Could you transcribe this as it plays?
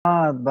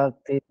Srimad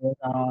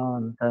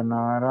Bhakti-Vidanta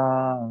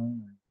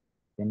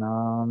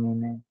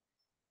Namine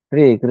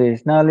Sri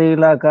Krishna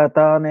Lila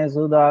Katane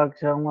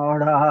Sudaksham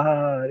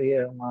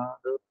Audharya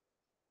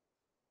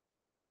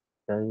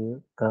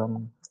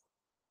Madhurayukam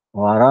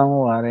Varam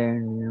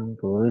Varenyam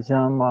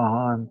Purusham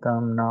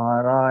Mahantam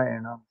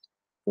Narayanam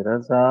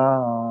Sirasa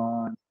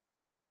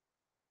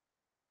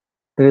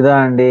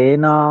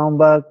Tridandinam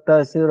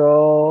Bhakta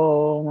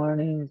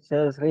Shiromani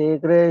Shri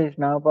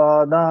Krishna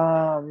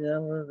Padam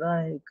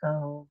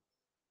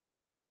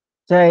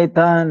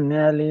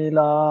Chaitanya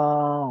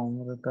Lila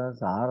Amrita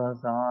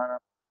Sarasara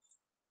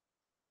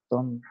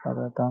Tum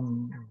Padatam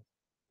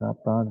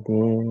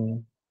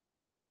Sapade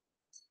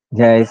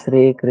Jai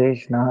Sri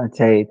Krishna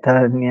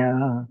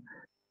Chaitanya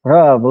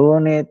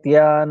Prabhu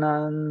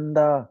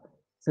Nityananda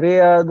Sri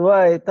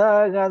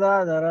Advaita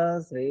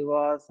Gadadara Sri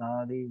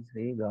Vasadi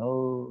Sri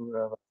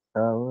Gaura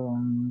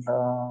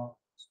Bhaktavrinda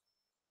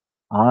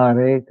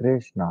Hare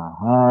Krishna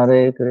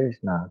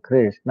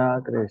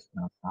Krishna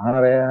Krishna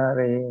Hare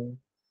Hare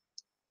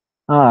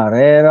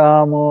Hare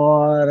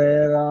Rama,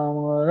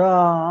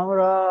 Ram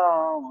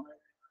Ram,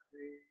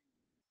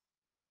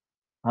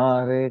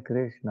 Hare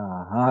Krishna,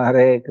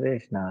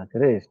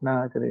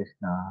 Krishna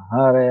Krishna,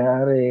 Hare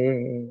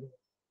Hare,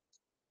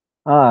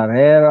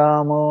 Hare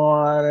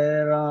Rama,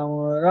 Ram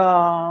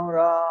Ram,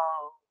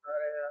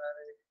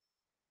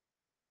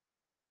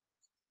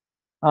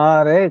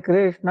 Hare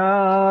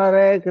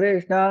Krishna,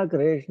 Krishna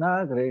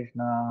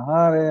Krishna,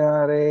 Hare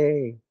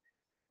Hare,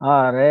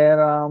 Hare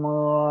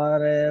Rama,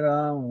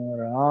 Ram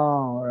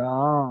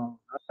Ram,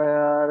 Hare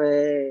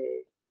Hare.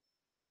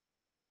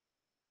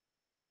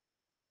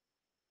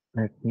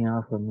 Let me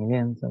offer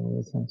millions of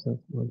obeisance of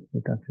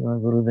Shiva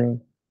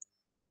Gurudev,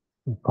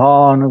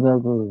 Bhanuga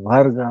Guru,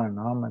 Varga,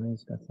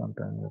 Namanishta,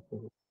 Santana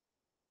Guru,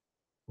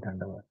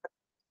 Dandavat.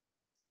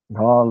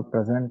 All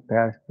present,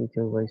 past,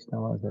 future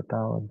Vaishnavas,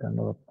 Yatavad,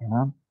 Dandavat,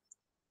 Pranam.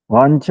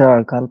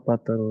 Vancha,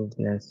 Kalpataru,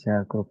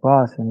 Yasya,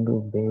 Krupa,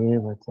 Sindhu,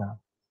 Devacha,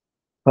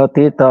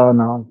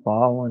 Patitanam,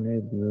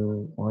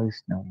 Pavanebhyo,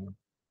 Vaishnava.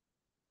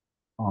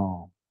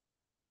 Oh.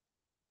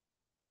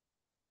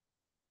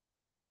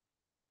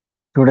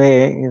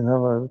 Today is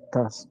our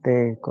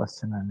Thursday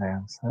question and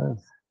answers.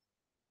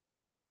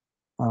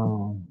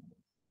 And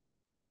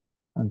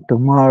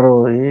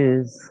tomorrow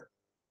is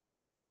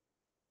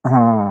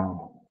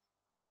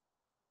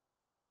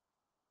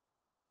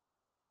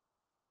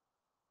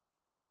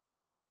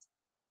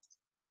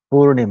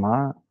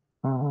Purnima.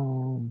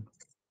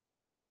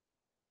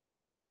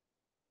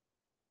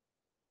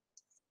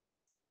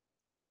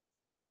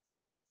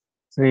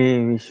 Sri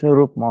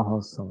Vishwarup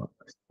Mahosava,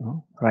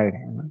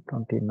 Friday,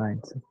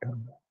 29th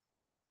September,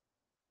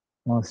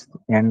 most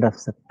end of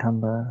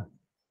September.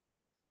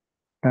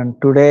 And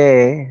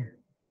today,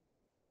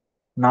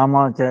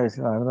 Namacharya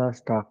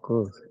Haridas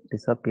Thakur's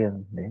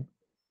disappearance day.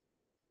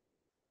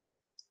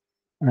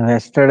 And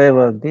yesterday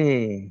was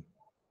the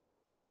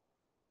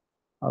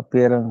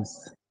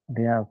appearance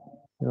day of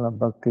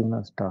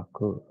Bhakti-Vidanta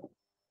Thakur.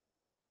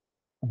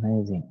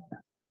 Amazing.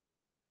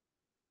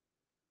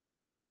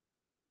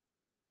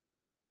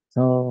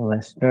 So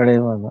yesterday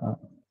was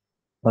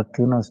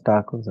Bhakti-Vidanta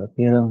Thakur's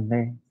appearance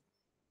day.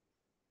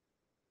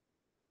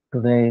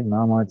 Today,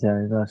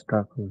 Namacharya Haridas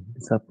Thakur's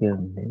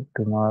disappearance day.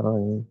 Tomorrow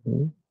is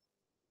the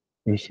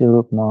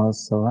Vishwarup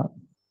Mahosava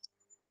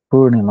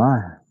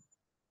Purnima.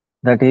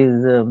 That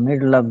is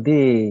middle of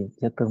the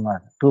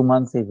Chaturmas. 2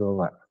 months is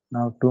over.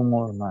 Now 2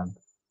 more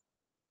months.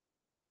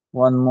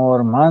 1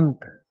 more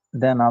month,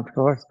 then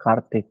afterwards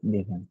Kartik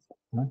begins.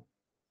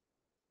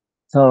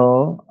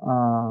 So,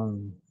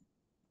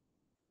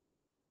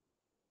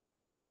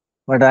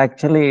 but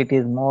actually it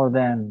is more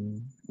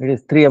than, it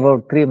is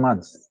about 3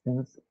 months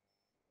since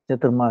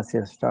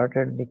Chaturmasya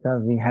started,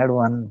 because we had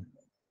one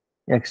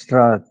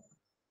extra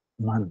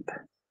month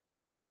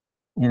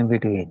in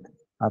between.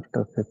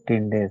 After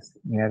 15 days,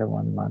 we had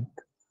 1 month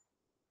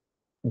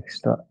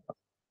extra.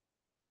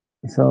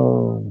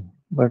 So,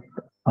 but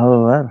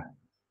however,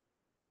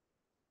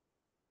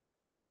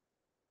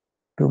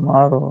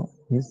 tomorrow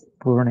is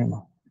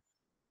Purnima.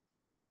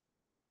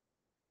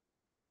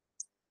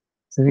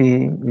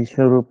 Sri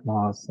Vishwarup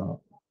Mahasava.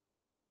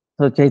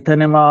 So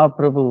Chaitanya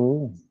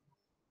Mahaprabhu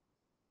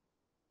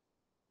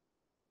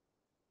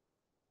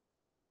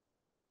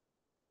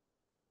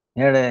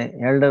had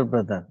an elder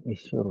brother,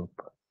 Vishwarup.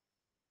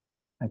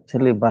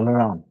 Actually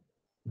Balaram.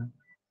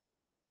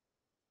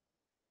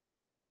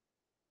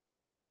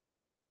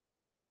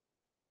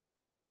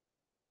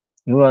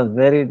 He was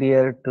very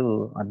dear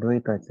to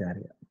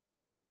Advaitacharya.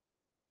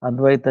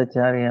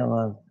 Advaitacharya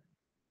was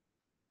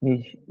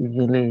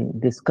usually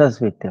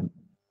discussed with him.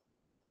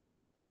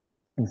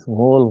 His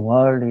whole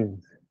world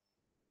is,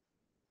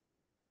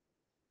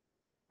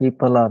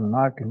 people are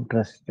not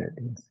interested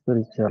in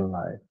spiritual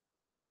life.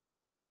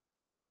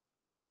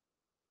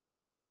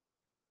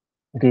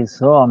 It is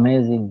so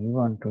amazing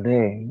even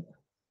today.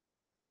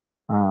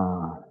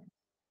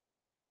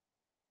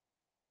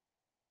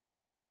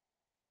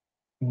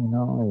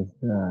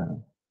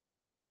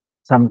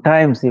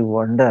 Sometimes you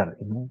wonder,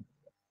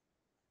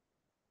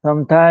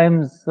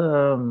 Sometimes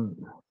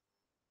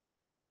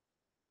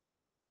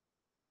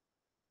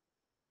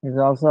it's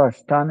also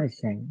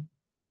astonishing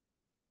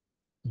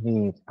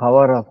the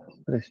power of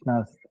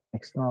Krishna's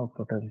external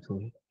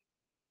potential.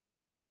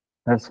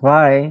 That's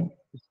why,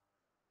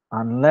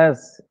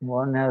 unless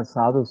one has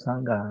sadhu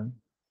sangha,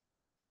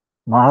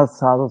 mahat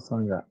sadhu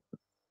sangha,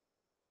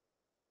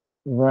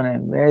 even a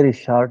very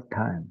short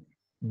time,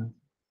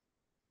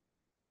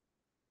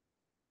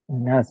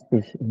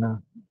 inauspicious,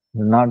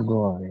 will not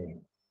go away.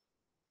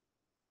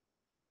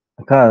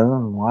 Because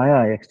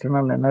Maya,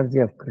 external energy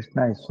of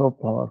Krishna is so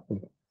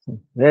powerful,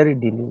 very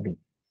deluding.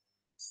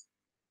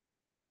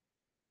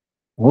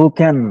 Who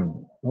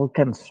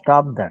can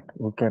stop that?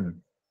 Who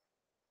can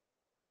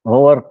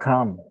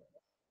overcome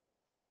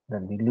the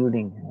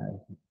deluding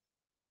energy?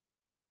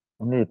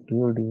 Only a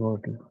pure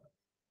devotee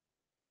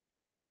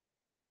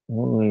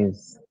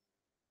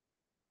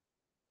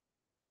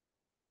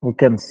who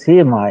can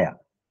see Maya,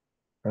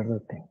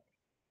 everything.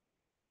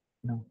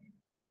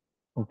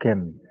 Who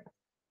can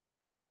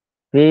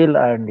feel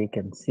and he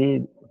can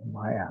see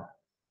Maya,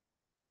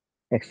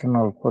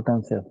 external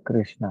potency of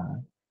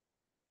Krishna.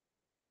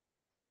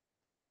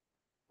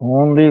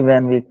 Only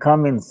when we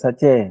come in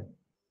such even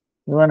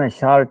a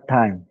short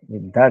time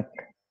with that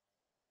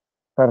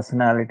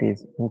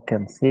personalities who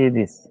can see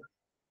this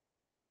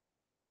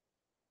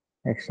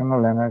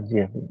external energy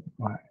of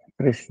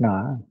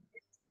Krishna,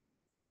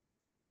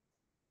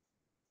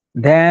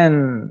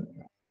 then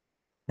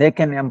they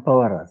can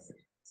empower us.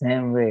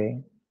 Same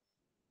way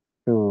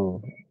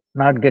to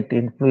not get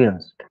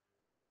influenced.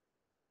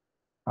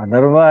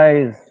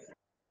 Otherwise,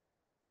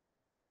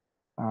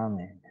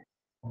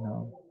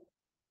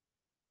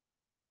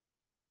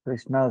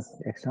 Krishna's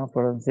external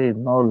potency is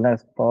no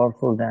less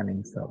powerful than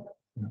himself.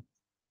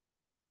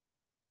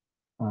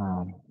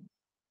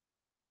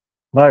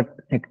 But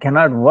it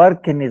cannot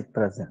work in his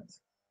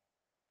presence.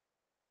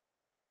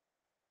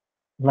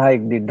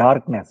 Like the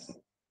darkness,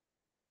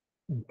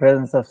 in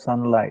presence of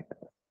sunlight,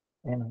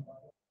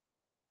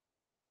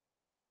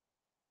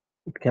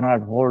 it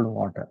cannot hold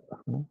water.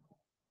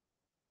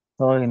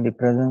 So in the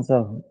presence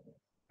of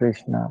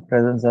Krishna,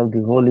 presence of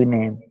the holy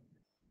name,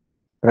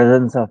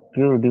 presence of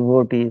pure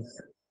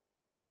devotees,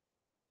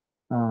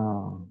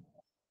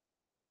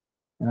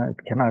 it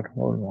cannot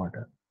hold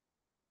water.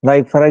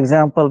 Like for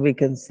example, we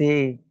can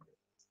see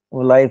the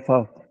life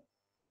of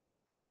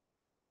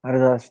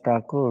Haridas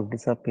Thakur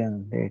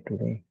disappearing day to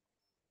day.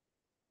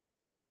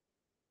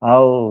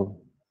 How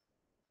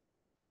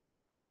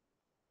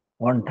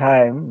one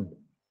time,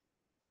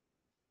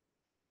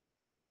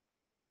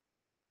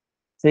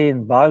 see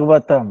in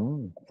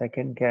Bhagavatam,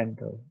 second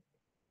canto,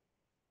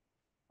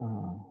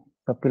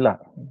 Kapila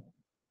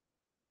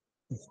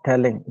is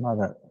telling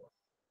Mother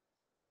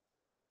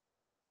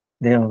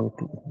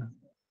Devahuti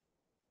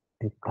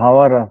the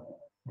power of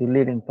the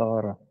leading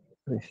power of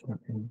Krishna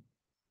in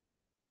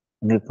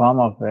the form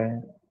of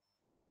a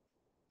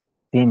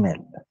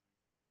female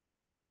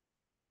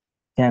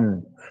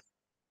can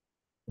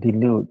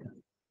delude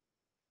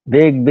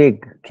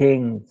big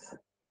kings,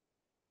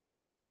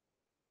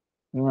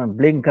 even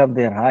blink up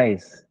their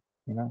eyes,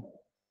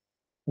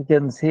 You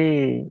can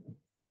see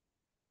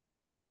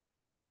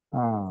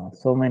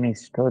so many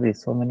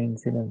stories, so many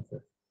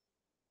incidences.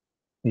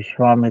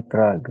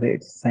 Vishwamitra,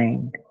 great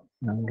saint,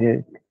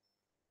 great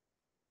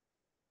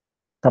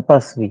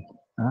tapasvi.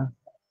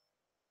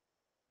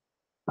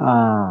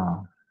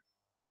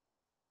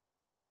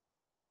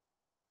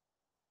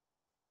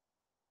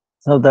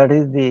 So that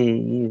is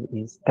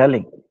he's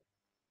telling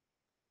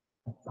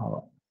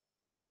power.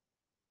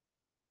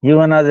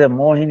 Even as a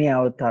Mohini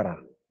Avatara,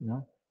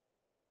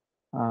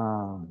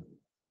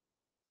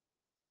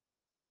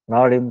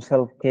 Lord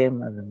himself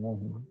came as a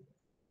Mohini.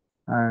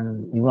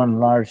 And even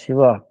Lord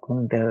Shiva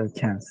couldn't have a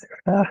chance.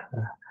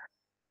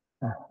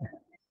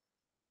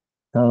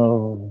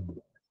 So,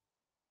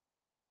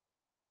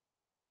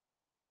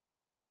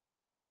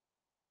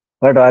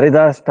 but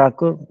Haridas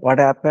Thakur, what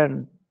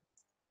happened?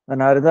 When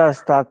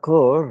Haridas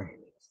Thakur,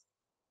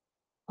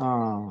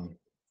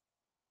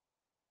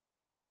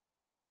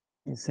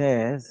 he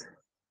says,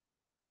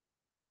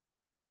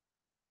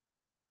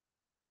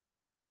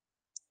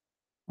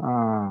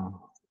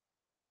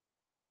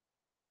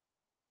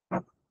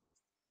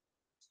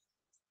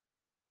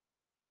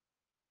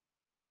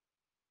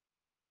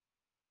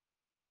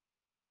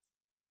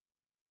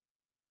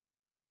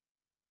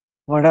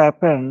 what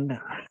happened?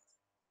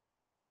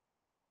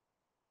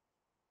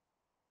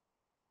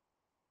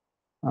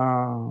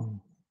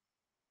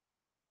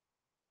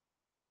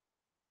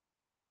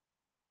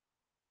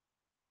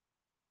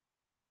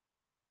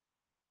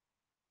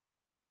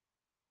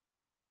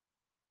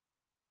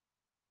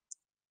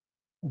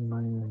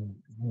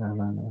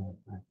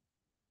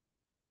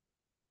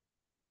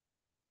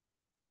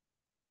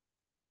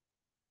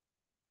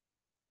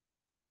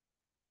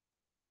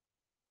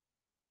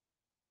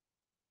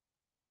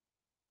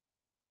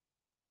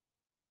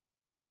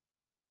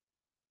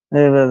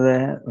 There was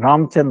a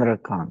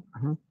Ramchandra Khan.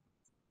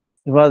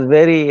 He was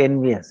very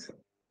envious.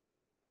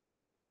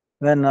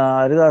 When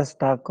Haridas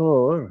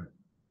Thakur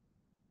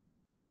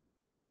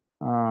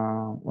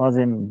was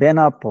in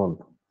Benapole.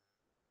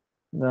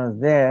 He was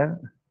there.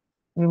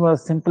 He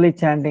was simply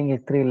chanting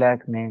his 3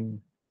 lakh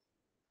name.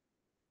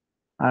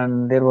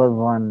 And there was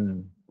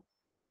one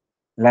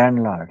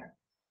landlord,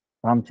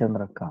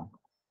 Ramchandra Khan,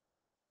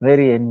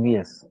 very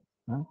envious.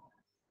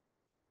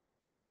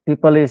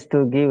 People used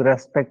to give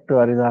respect to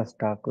Haridas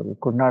Thakur. He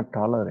could not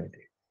tolerate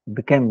it. He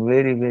became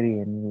very, very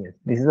envious.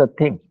 This is the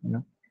thing.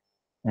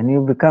 When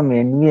you become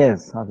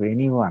envious of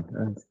anyone,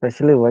 and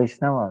especially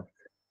Vaishnavas,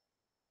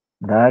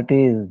 that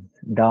is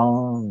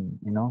down.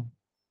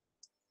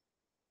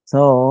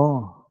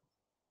 So,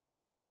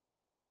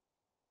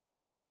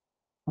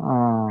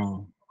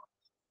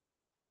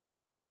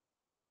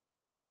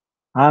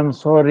 I'm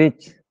so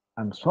rich,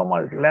 I'm so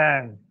much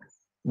land.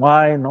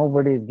 Why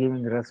nobody is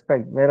giving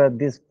respect? Whereas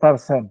this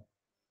person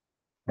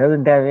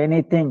doesn't have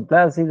anything,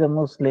 plus he's a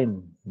Muslim,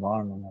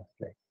 born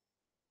Muslim.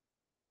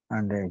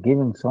 And they're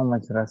giving so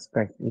much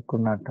respect, he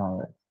could not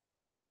tolerate.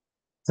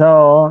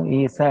 So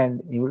he said,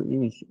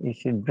 you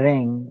should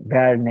bring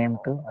bad name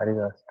to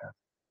Haridas Thakur.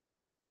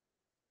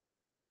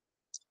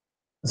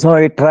 So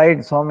he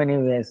tried so many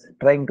ways,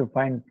 trying to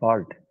find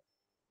fault.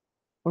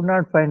 Could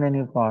not find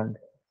any fault.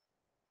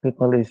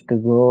 People used to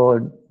go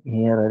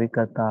hear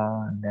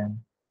Harikatha and then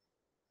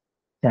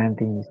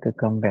chanting used to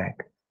come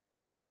back.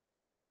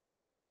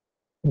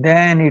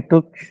 Then he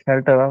took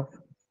shelter of,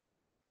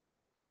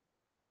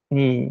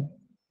 he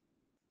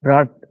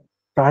brought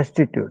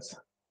prostitutes.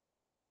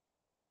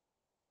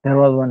 There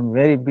was one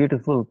very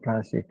beautiful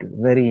prostitute,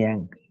 very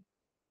young,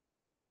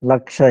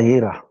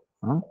 Lakshahira.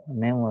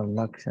 Name was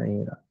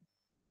Lakshahira.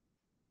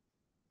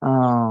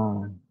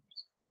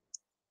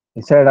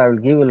 He said, I will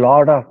give you a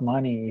lot of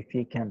money if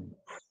you can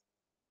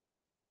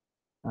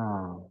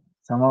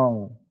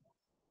somehow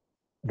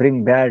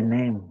bring bad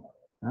name.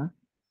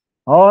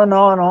 Oh,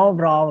 no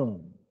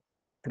problem.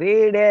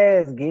 3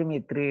 days, give me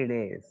 3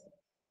 days.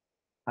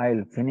 I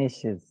will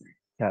finish his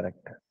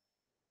character.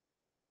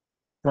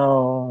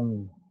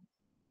 So,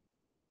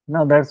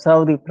 no, that's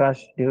how the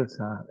prostitutes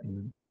are.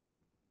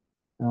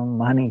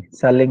 Money,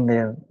 selling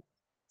their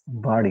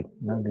body.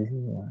 This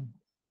is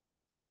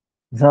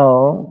so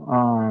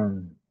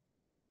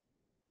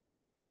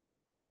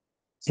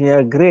she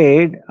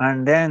agreed,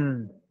 and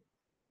then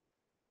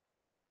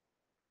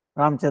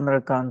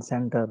Ramchandra Khan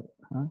sent her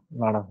a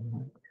lot of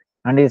money.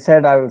 And he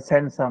said, I will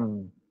send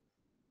some,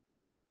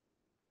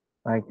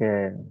 like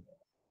a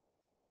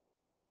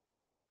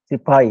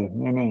sipai,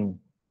 meaning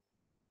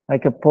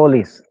like a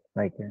police,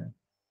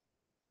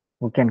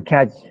 who can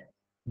catch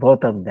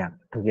both of them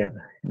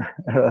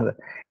together.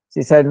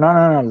 She said,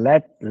 no,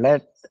 let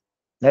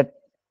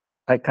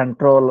I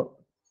control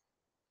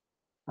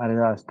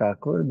Haridas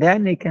Thakur,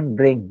 then you can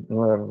bring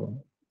your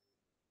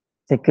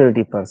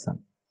security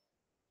person.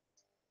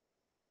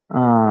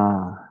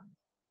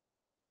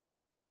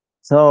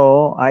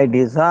 So I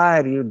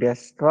desire you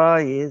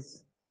destroy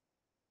his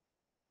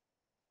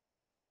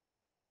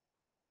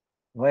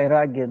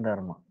Vairagya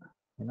Dharma,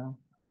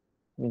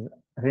 his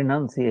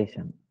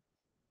renunciation,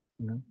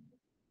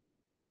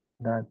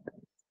 that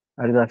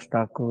Haridas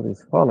Thakur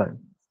is following.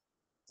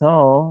 So,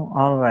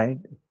 all right.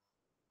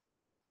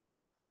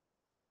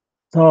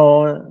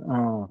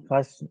 So,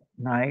 first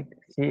night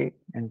she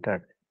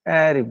entered,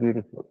 very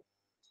beautiful,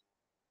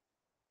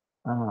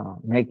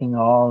 making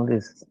all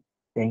this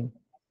thing.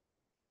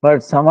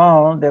 But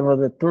somehow there was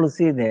a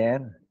Tulsi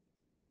there,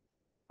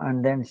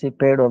 and then she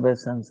paid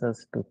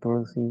obeisances to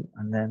Tulsi,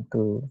 and then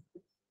to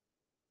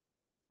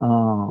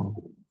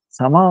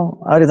somehow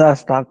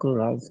Haridas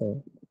Thakur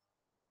also,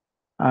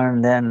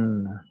 and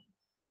then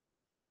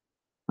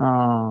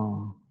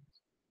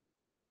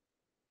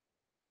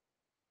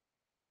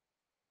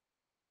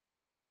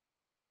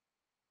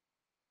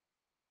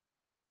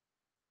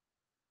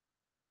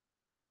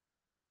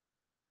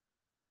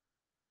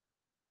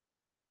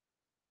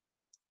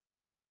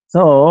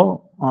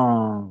so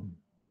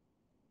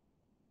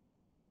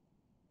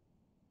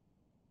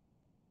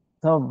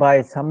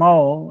by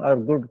somehow or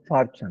good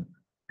fortune,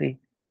 see,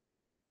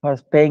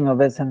 was paying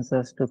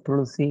obeisances to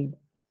Tulsi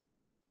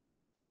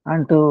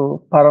and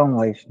to Param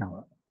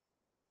Vaishnava.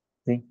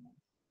 See,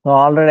 so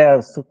already our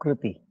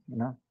Sukriti,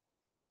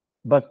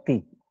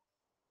 Bhakti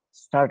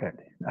started.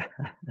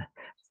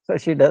 So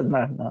she does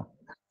not know.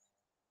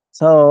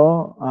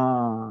 So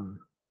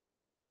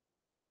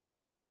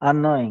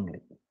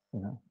unknowingly,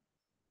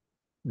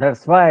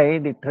 that's why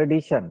the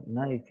tradition,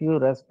 if you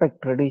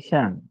respect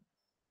tradition,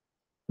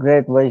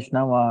 great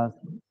Vaishnavas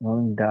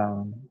moving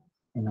down,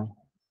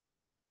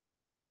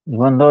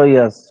 even though you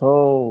are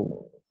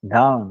so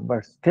down,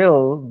 but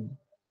still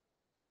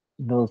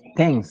those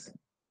things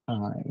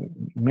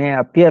may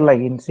appear like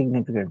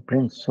insignificant,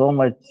 bring so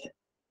much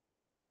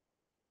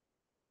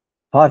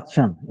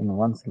fortune in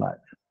one's life.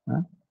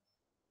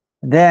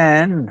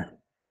 Then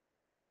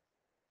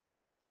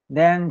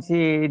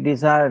she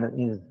decided,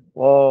 you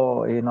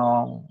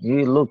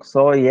look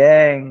so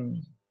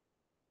young.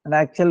 And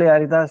actually,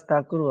 Haridas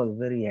Thakur was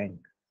very young.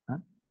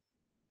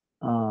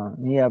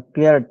 He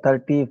appeared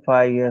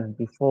 35 years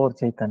before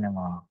Chaitanya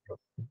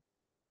Mahaprabhu.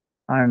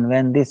 And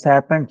when this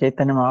happened,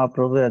 Chaitanya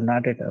Mahaprabhu had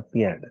not yet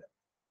appeared.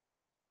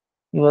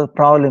 He was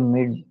probably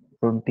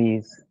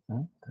mid-20s,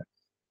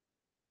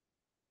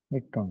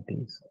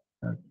 mid-20s.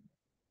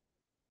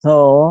 So,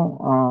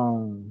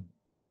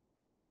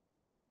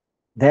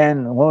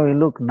 then, oh, you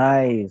look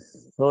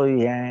nice, so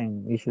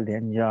young, you should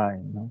enjoy,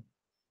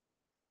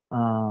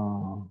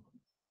 oh,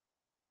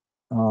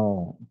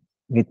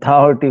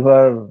 without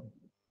your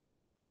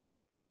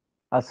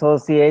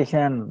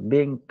association,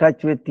 being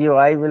touch with you,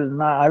 I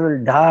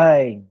will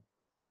die.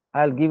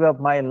 I'll give up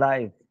my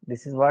life.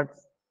 This is what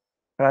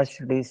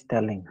Rashid is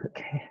telling.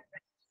 Okay.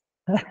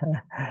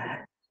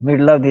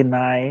 Middle of the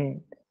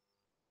night,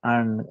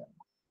 and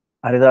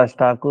Haridas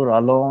Thakur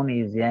alone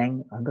is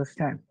young.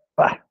 Understand?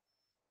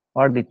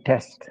 What the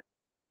test.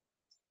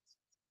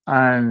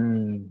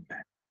 And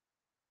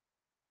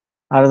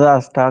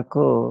Haridas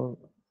Thakur,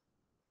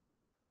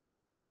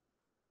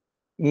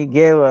 he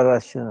gave her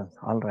assurance.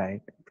 All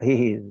right,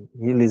 please,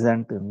 you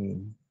listen to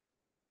me.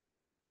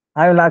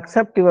 I will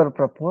accept your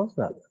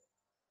proposal.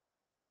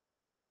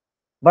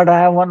 But I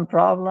have one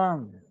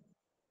problem.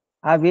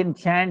 I've been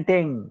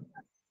chanting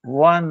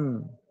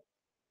 1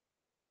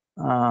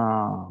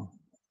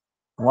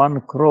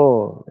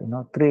 crore,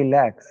 3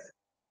 lakhs.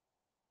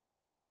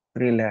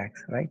 3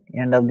 lakhs, right?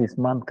 End of this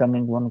month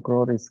coming, 1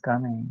 crore is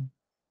coming.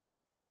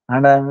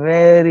 And I'm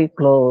very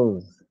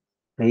close.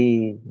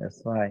 Please,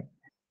 that's why.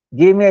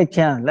 Give me a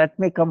chance. Let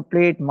me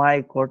complete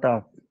my quota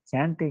of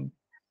chanting.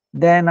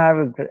 Then I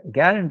will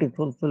guarantee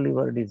fulfill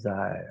your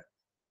desire.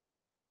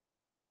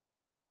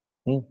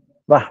 See?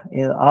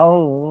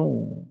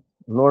 How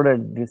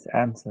loaded this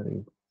answer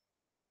is.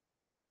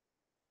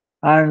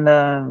 And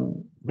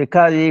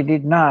because he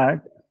did not,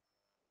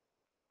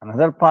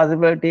 another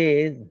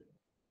possibility is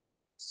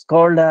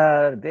scold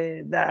her,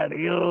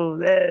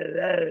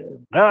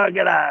 no,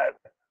 get out.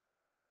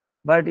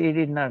 But he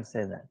did not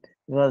say that.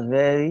 He was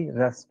very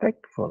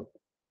respectful.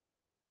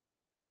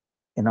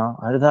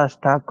 Haridas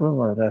Thakur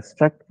was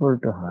respectful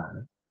to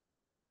her.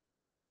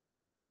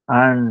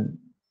 And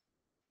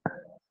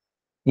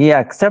he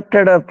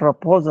accepted her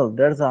proposal.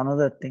 That's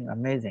another thing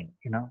amazing,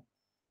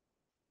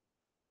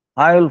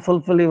 I will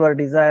fulfill your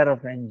desire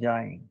of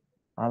enjoying.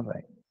 All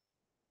right.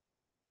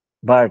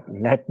 But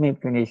let me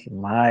finish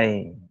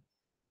my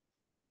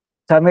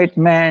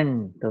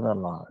commitment to the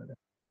Lord.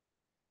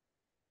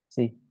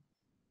 See,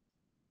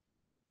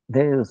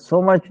 there is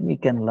so much we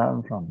can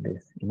learn from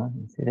this,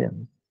 in serious.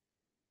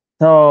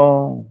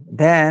 So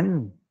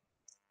then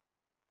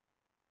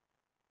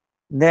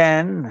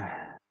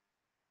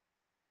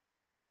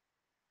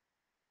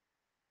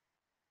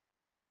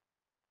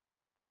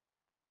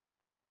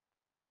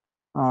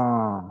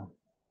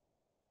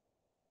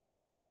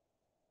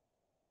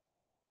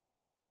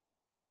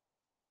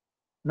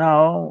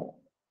now,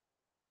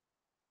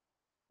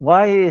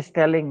 why he is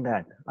telling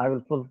that? I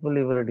will fulfill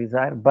your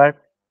desire, but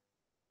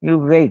you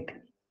wait.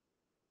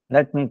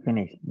 Let me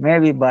finish.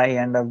 Maybe by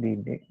end of the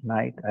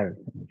night, I will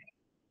finish.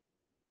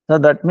 So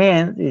that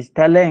means he's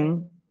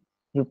telling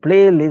you,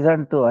 please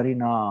listen to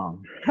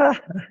Harinam.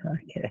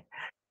 Okay.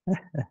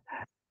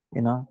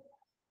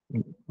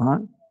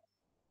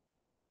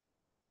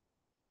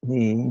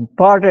 The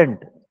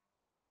important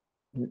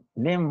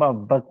limb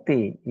of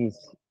bhakti is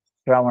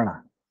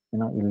Shravana.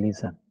 You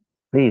listen.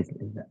 Please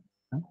listen.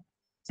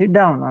 Sit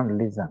down and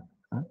listen.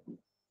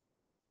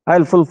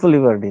 I'll fulfill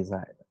your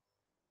desire.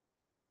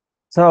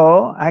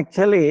 So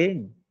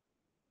actually,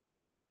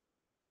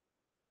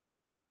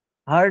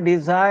 her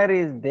desire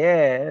is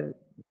there,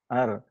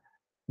 her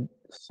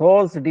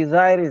soul's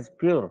desire is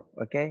pure,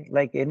 okay,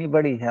 like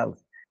anybody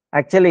else.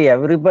 Actually,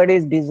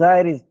 everybody's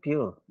desire is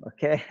pure,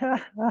 okay.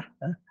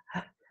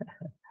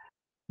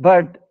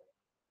 But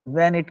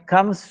when it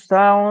comes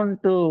down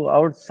to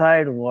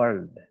outside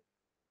world,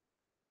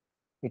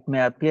 it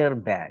may appear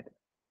bad,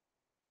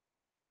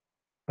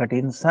 but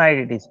inside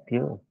it is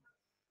pure.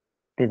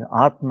 It is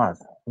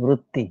Atma's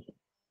vritti,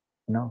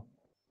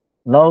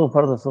 love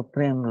for the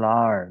Supreme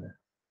Lord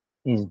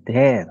is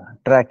there,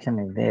 attraction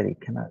is there, you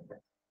cannot.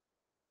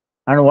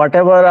 And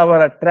whatever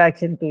our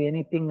attraction to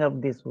anything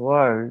of this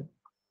world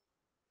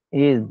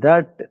is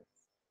that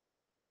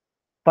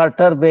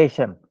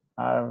perturbation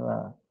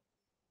or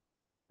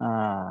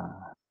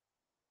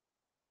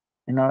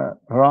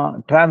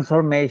wrong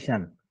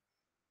transformation,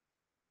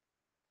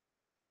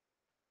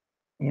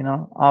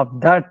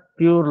 of that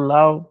pure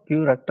love,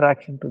 pure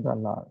attraction to the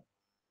Lord.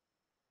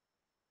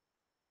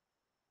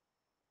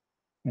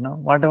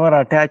 Whatever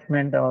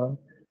attachment or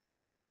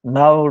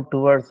love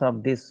towards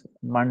of this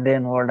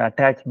mundane world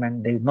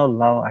attachment, there is no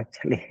love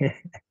actually.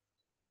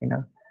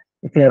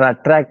 If you are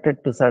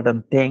attracted to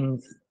certain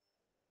things,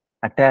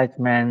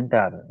 attachment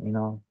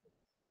or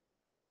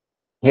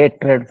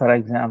hatred, for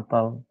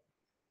example,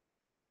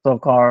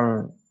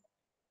 so-called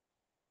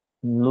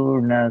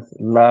lewdness,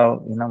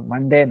 love,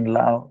 mundane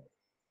love,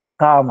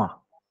 kama,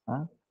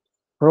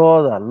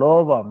 krodha,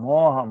 lobha,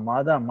 moha,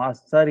 mada,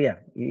 matsarya.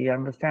 You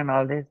understand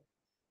all this?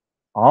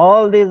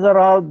 All these are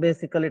all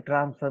basically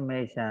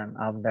transformation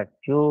of that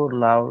pure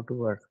love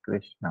towards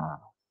Krishna.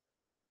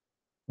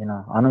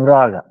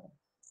 Anuraga.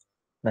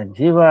 The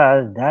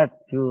jiva is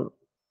that pure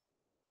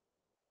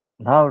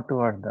love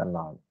towards the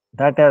Lord.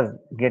 That is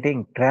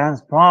getting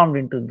transformed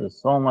into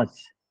so much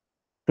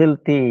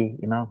filthy,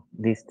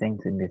 these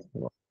things in this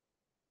world.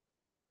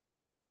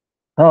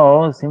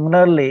 So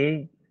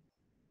similarly,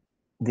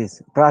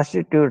 these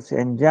prostitutes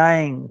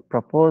enjoying,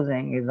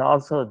 proposing is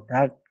also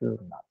that pure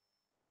love.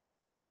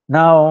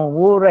 Now,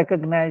 who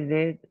recognized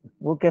it?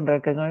 Who can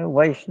recognize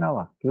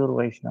Vaishnava, pure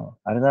Vaishnava?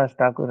 Haridas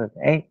Thakur,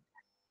 hey,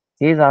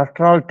 he is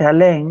after all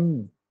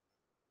telling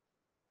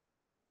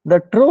the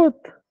truth.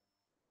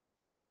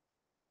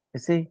 You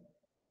see,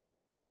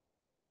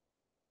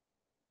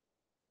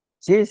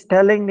 she is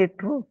telling the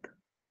truth.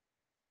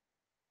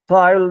 So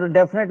I will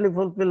definitely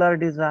fulfill her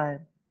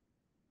desire.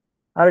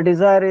 Her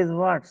desire is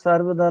what?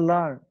 Serve the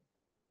Lord.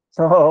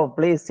 So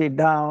please sit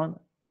down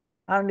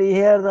and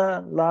hear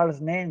the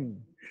Lord's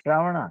name,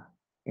 Shravana.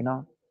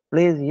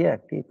 Please hear,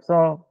 keep.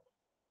 So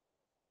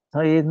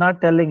he is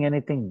not telling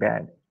anything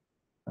bad.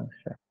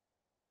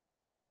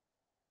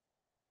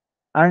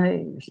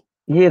 And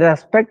he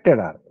respected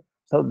her.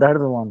 So that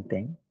is one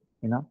thing,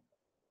 you know.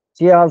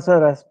 She also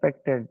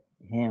respected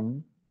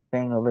him,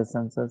 paying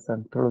obeisances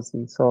and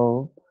Tulsi.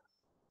 So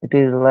it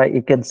is like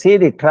you can see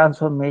the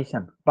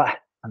transformation. Bah,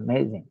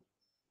 amazing.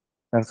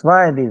 That's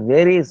why the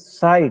very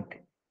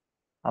sight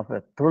of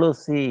a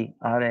Tulsi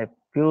or a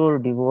pure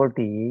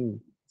devotee,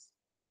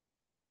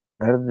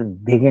 that is the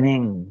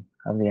beginning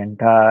of the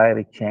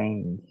entire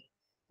change.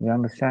 You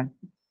understand?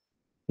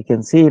 You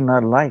can see in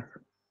her life.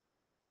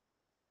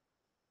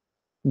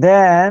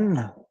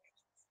 Then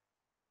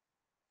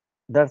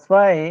that's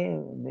why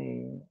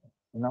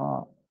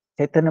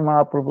Chaitanya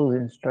Mahaprabhu's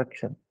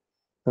instruction,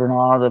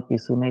 Trunadapi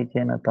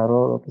Sunechena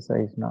Tarodapi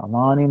Saishna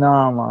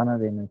Amanina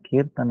Manadena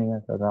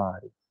Kirtaniya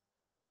Sadari.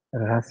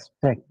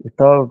 Respect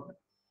without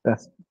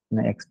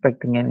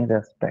expecting any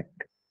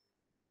respect.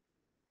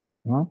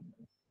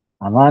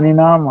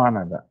 Amanina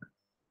Manada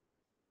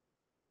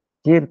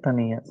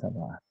Kirtaniya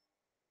Sadari.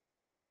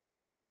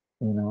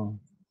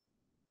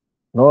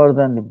 Lower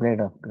than the blade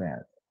of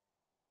grass,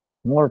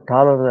 more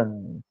taller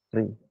than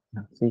tree.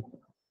 See,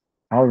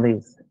 all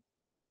these.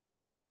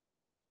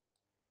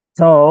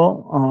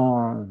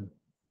 So,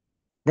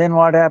 then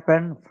what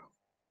happened?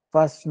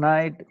 First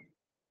night,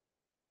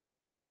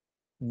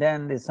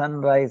 then the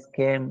sunrise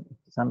came,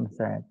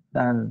 sunset.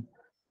 Then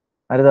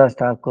Haridas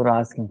Thakur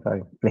asking for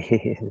it,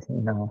 please,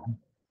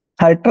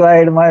 I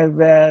tried my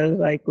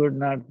best, I could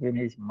not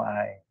finish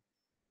my.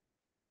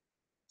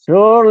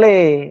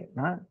 Surely,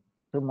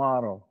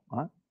 tomorrow,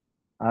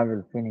 I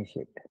will finish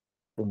it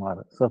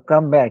tomorrow. So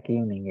come back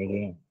evening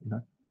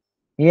again.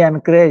 He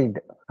encouraged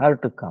her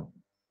to come.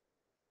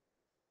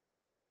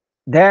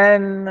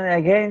 Then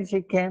again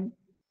she came.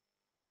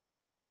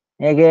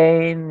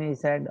 Again he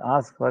said,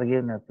 ask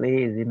forgiveness,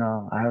 please,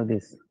 I have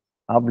this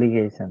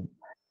obligation.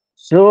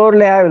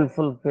 Surely I will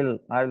fulfill,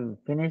 I will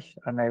finish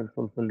and I will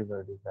fulfill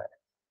your desire.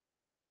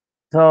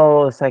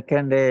 So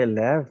second day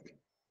left.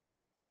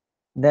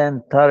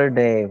 Then third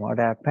day, what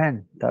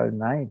happened? Third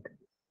night.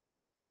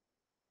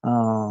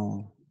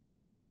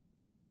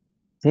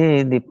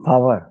 See the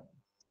power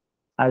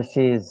as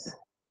she is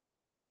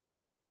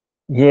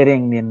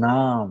hearing the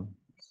Naam.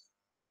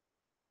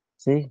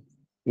 See,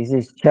 this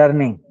is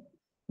churning,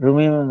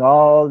 removing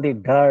all the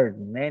dirt,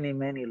 many,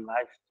 many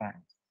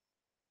lifetimes.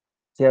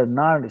 She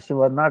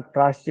was not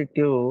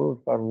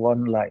prostitute for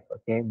one life,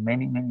 okay?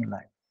 Many, many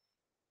lives.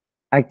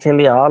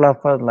 Actually, all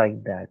of us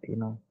like that,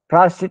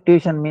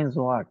 Prostitution means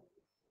what?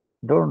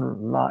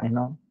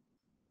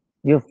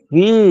 If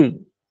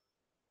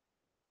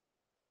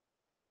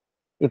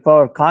if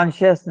our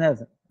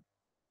consciousness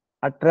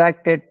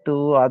attracted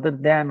to other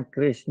than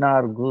Krishna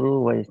or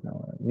Guru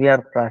Vaishnava, we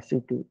are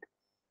prostitute.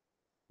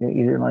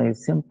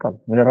 It's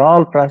simple. We are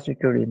all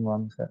prostitute in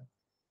oneself.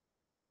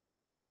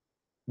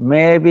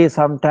 Maybe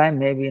sometime,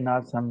 maybe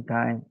not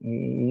sometime.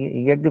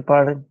 You get the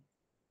pardon?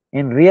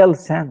 In real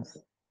sense.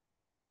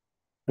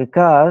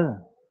 Because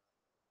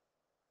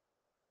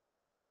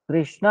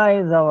Krishna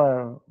is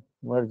our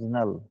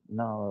original,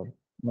 our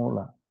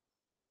Mula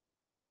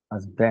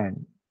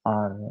husband,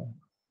 or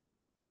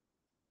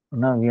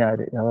we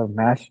are our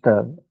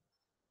master,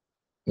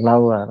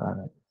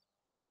 lover.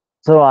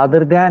 So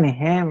other than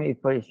him,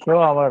 if I show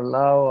our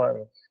love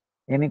or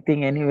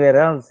anything anywhere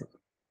else,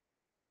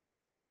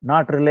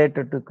 not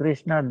related to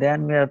Krishna,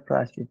 then we are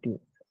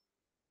prostitutes.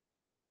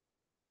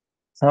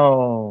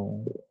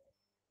 So,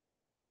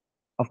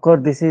 of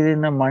course, this is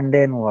in a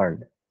mundane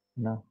world.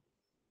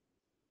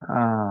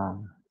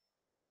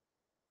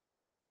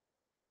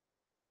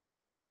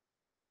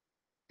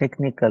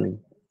 Technically.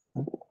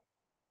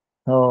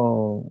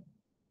 So,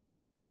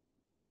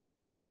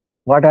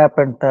 what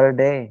happened third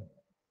day?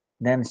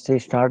 Then she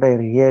started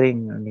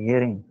hearing and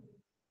hearing.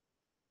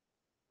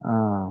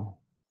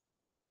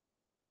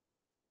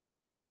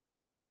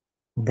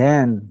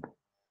 Then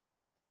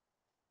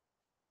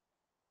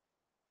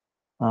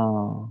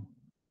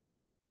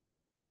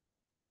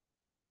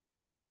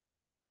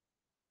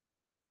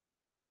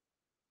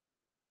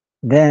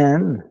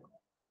then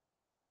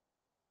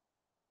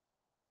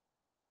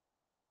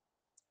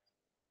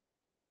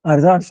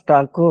Haridas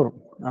Thakur,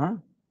 huh?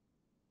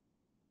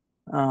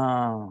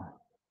 uh,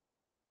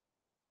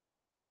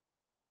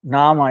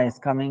 Nama is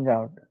coming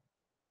out,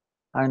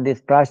 and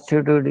this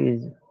prostitute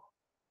is,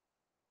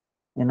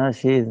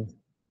 she is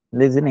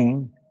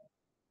listening.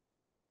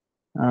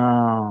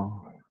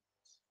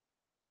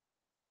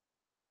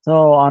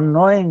 So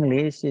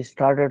unknowingly, she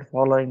started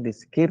following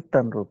this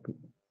Kirtan Rupi,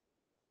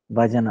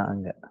 Bhajana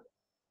Anga.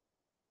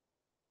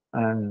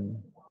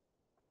 And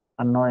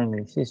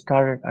unknowingly, she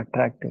started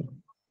attracting.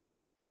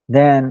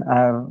 Then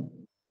our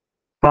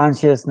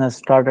consciousness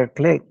started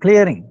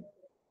clearing.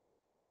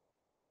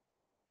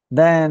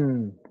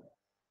 Then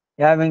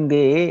having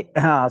the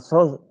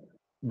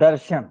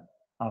darshan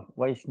of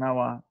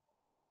Vaishnava,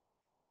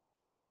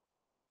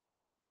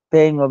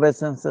 paying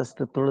obeisances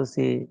to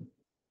Tulsi,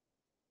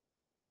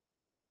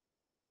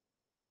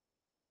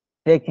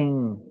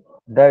 taking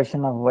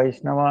darshan of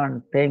Vaishnava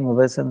and paying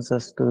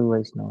obeisances to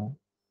Vaishnava.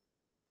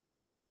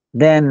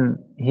 Then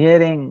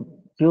hearing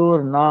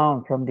pure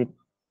Naam from the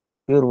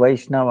pure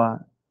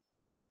Vaishnava,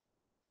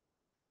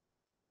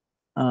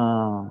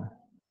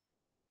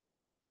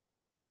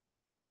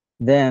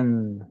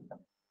 then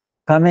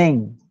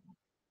coming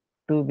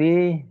to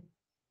the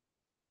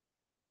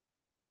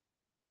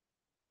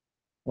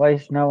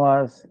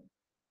Vaishnava's,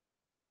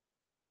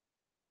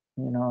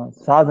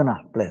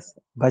 sadhana place,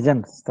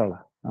 bhajan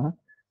sthala,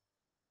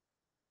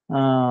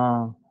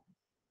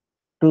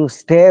 to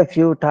stay a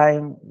few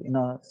time,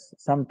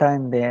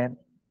 sometime there.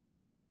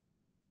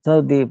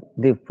 So the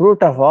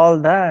fruit of all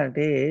that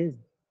is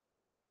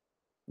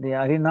the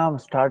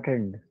Harinam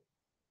started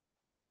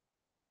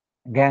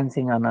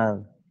dancing on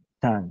her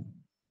tongue.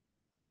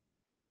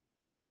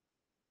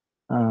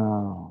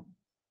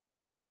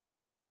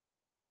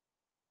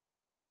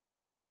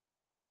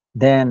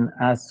 Then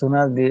as soon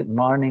as the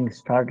morning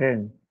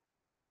started,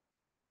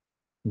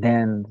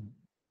 then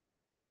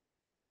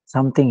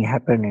something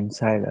happened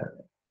inside her.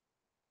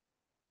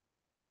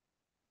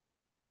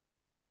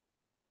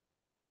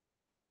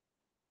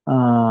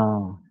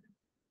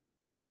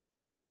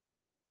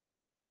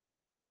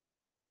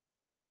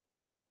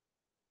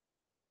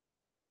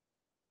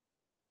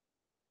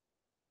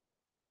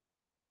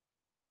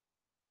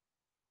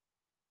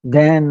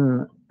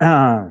 Then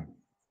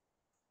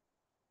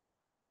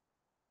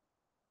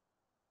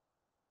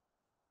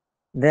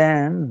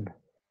then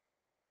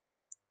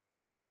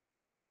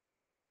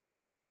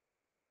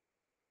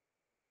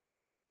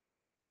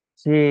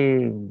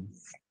she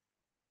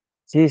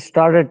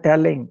started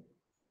telling,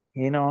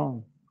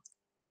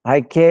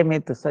 I came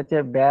with such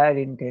a bad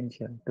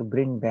intention to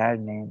bring bad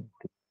name,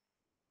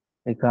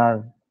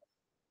 because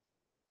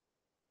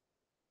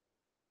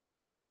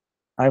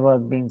I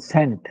was being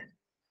sent,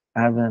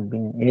 I was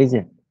being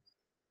agent.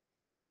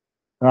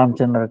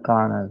 Ramchandra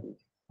Khan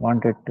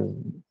wanted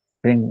to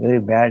bring very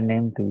bad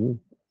name to you.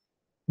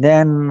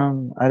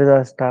 Then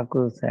Haridas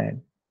Thakur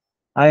said,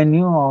 I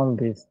knew all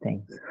these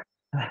things.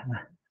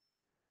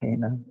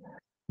 Knew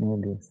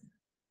this.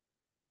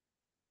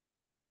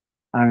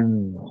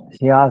 And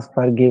she asked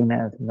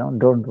forgiveness,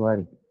 don't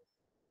worry.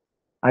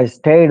 I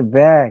stayed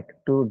back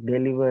to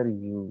deliver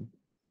you.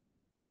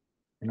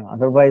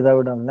 Otherwise I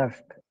would have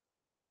left.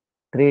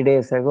 3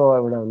 days ago I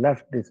would have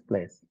left this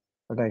place,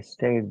 but I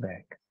stayed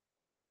back.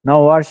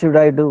 Now what should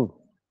I do?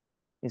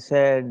 He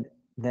said,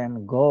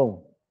 then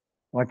go.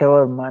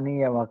 Whatever money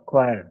you have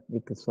acquired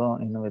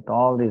with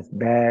all these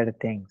bad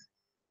things,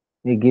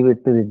 you give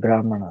it to the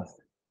Brahmanas.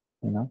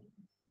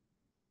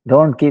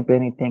 Don't keep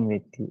anything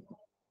with you.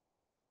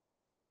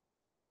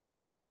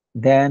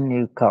 Then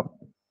you come.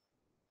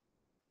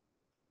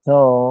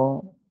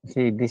 So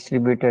she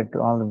distributed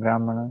to all the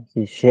Brahmanas.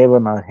 She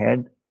shaven her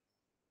head,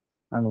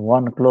 and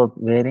one cloth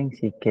wearing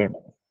she came.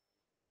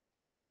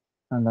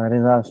 And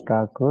Haridas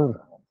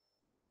Thakur,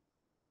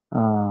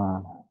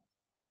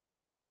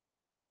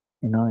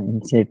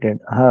 initiated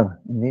her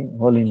in the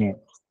holy name.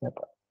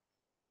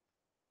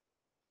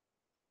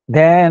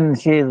 Then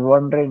she is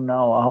wondering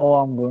now how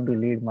I'm going to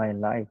lead my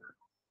life.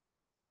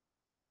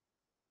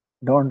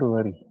 Don't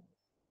worry.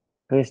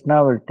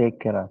 Krishna will take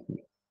care of you.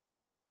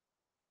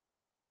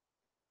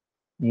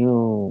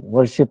 You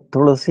worship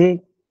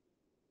Tulsi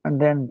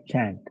and then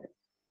chant.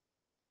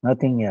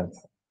 Nothing else.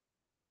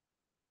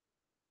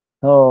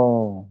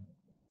 So,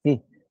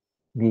 see,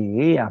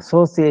 the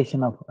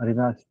association of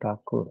Haridas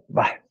Thakur,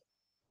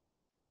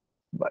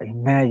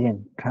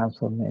 imagine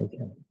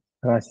transformation,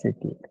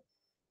 drastically.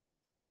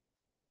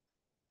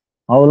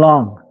 How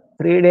long?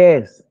 3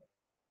 days.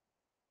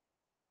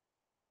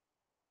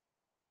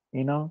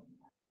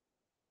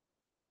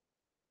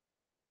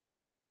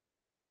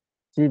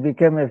 She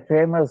became a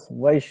famous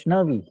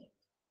Vaishnavi.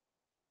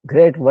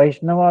 Great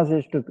Vaishnavas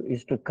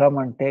is to come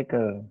and take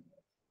a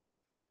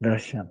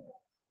darshan.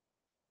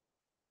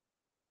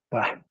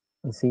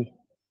 You see,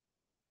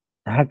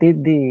 that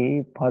is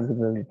the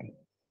possibility.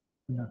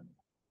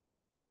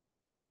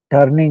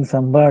 Turning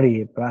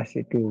somebody, a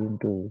prostitute,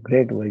 into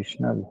great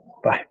Vaishnavi.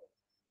 That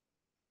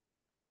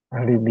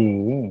is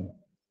the...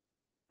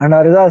 And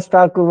Haridas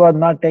Thakur was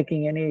not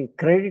taking any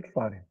credit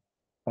for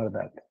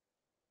that.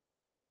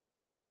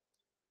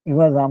 He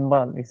was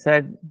humble. He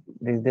said,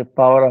 "This is the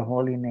power of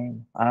holy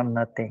name. I am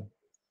nothing.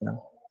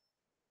 No,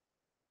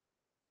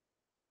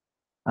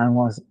 I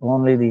was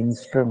only the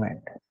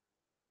instrument,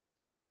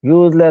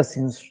 useless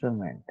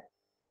instrument,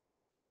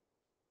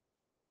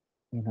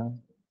 you know."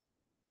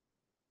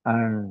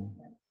 And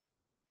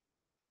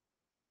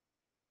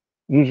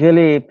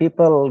usually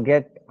people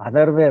get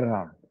other way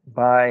around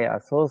by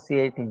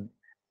associating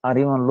or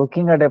even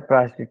looking at a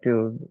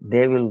prostitute,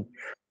 they will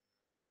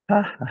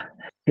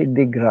hit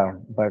the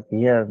ground. But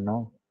here,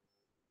 no.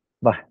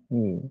 But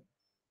he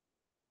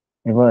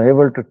was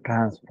able to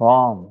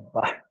transform.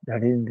 But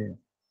that is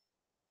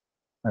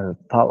the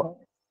power.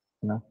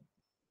 You know.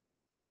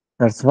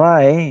 That's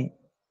why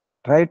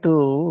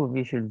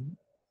we should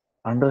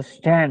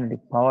understand the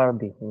power of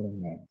the holy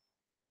name.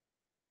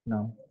 You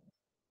know,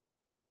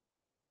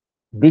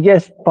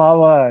 biggest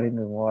power in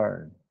the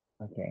world.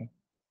 Okay.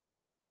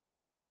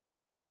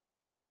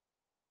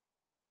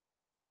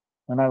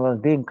 When I was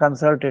doing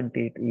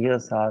consultancy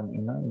years on,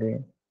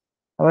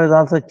 I was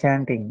also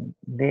chanting.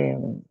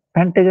 The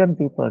Pentagon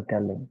people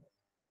telling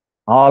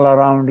all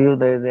around you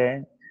there is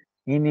a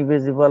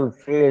invisible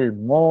field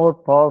more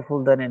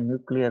powerful than a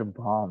nuclear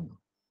bomb.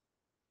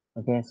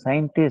 Okay,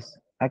 scientists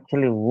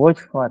actually watch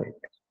for it.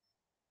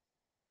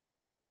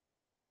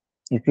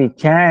 If we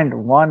chant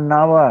 1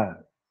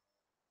 hour,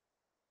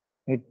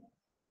 it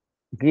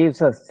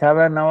gives us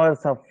 7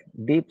 hours of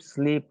deep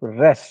sleep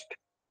rest.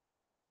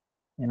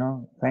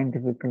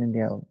 Scientifically they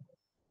have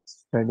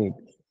studied.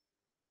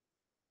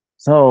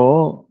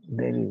 So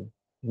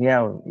we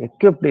have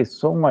equipped with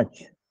so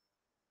much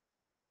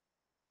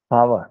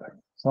power,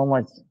 so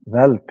much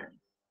wealth.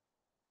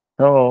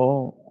 So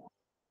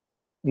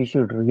we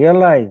should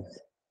realize,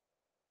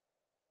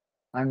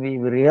 and we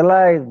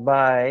realize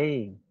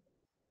by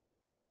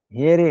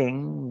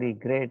hearing the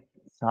great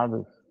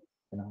sadhus,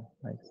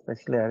 like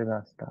especially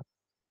Haridas Thakur.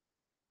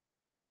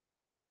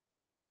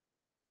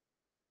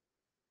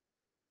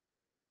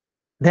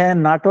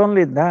 Then not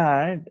only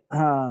that,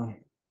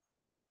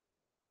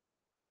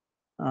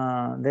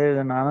 there is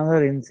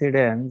another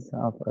incident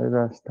of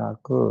Haridas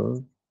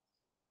Thakur.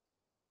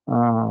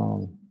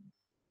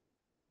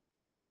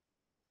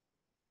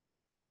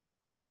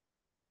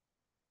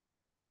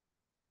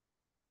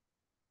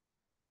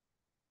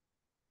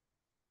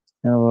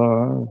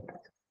 About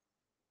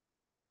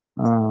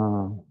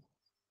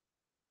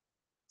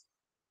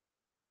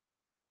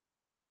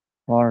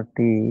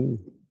 40,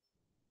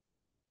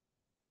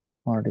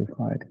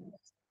 45.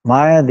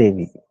 Maya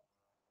Devi.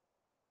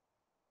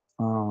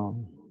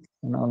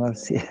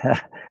 Let's see,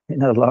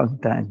 in a long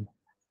time.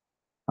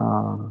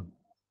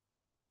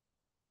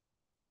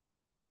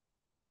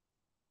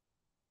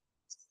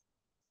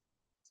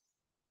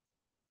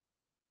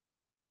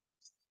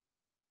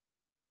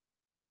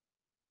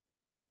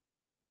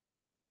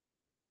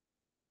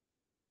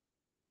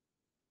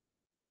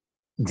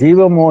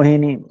 Jiva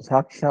Mohini,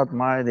 Sakshat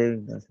Maya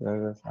Devi.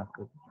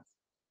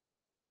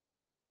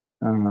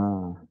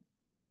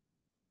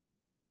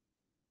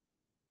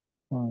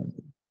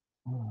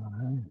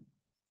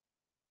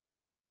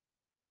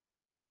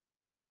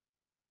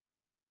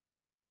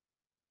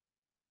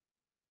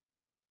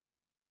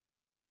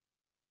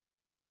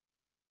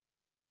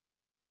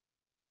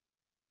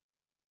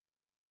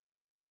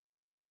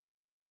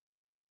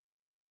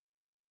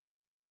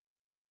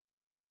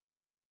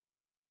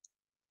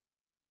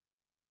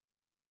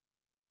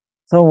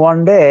 So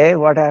one day,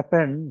 what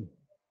happened?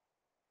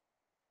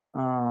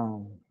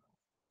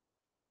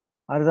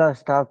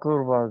 Haridas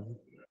Thakur was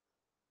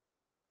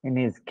in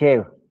his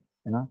cave,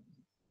 he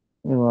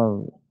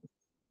was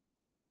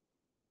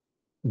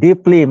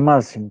deeply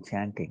immersed in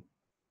chanting.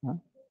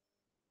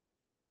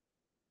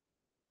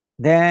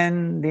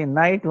 Then the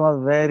night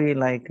was very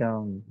like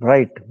a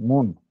bright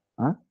moon.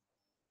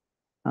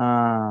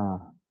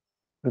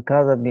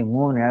 Because of the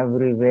moon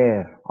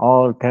everywhere,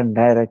 all 10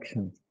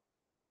 directions,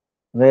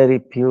 very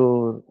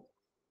pure,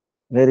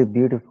 very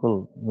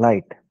beautiful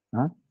light.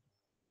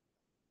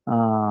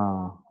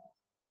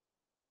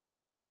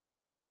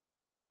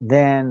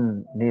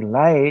 Then the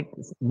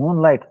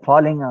moonlight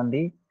falling on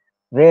the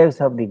waves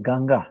of the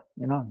Ganga,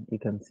 you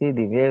can see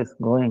the waves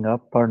going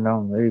up and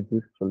down very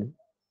beautifully.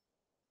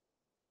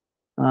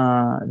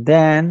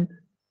 Then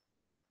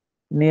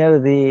near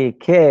the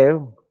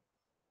cave,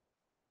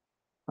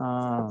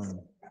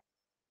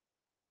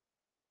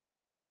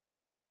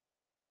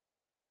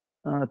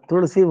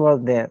 Tulsi was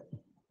there,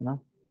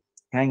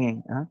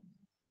 hanging.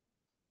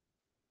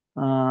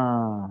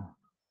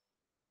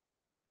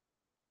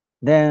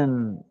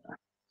 Then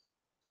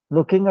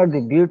looking at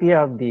the beauty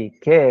of the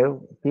cave,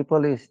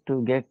 people used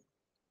to get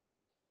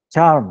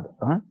charmed.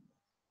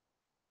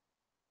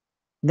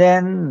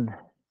 Then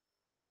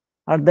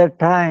at that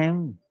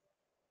time,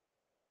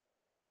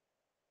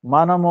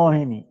 Mana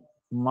Mohini,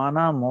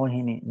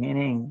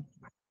 meaning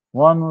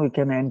one who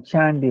can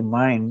enchant the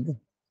mind,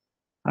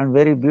 and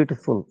very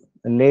beautiful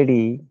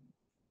lady,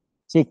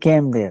 she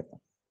came there.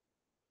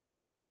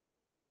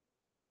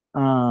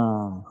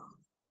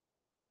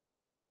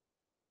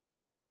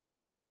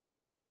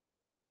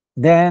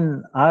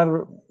 Then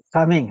her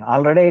coming.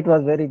 Already it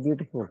was very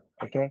beautiful,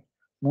 okay?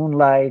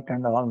 Moonlight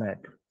and all that.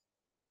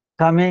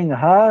 Coming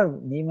her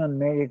even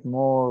made it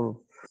more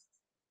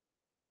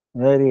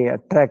very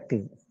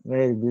attractive,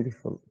 very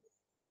beautiful.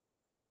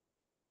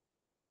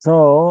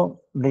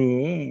 So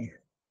the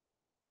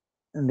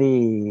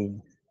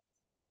the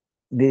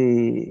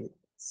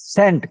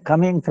scent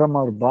coming from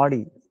our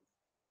body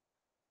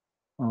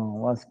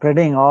was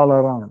spreading all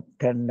around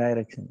 10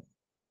 directions.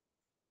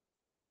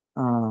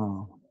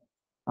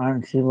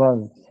 And she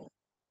was,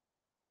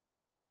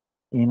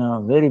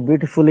 very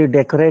beautifully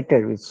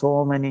decorated with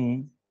so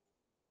many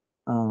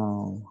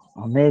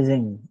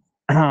amazing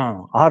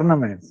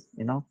ornaments,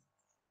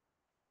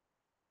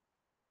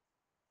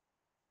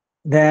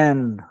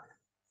 Then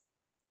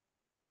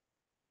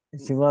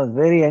she was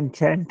very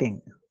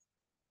enchanting.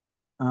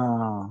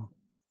 Uh,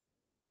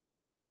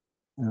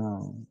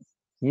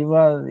 he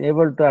was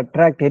able to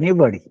attract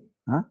anybody.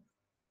 Huh?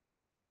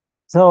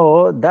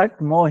 So that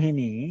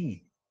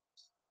Mohini,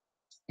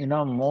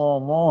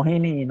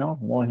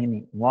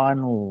 Mohini, one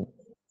who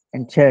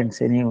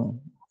enchants any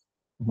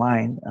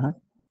mind. Huh?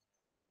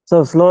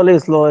 So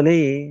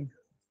slowly,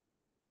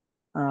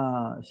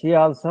 she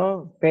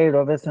also paid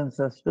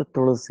obeisances to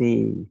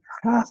Tulsi.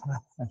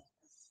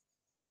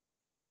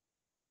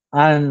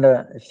 And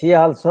she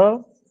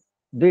also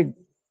did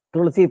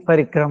Tulsi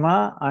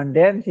Parikrama and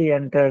then she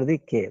entered the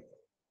cave.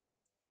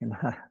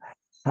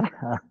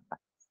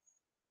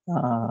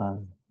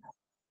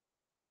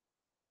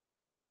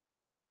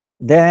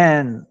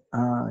 Then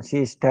she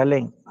is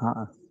telling,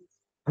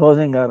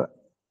 closing her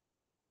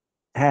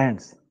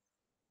hands.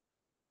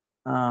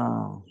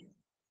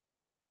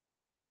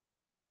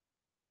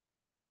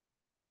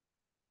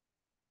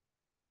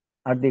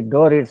 At the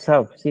door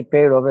itself, she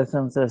paid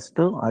obeisances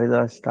to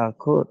Haridas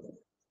Thakur.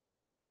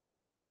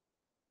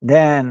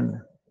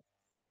 Then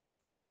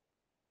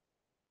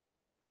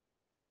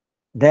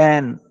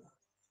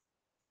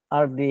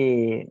at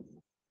the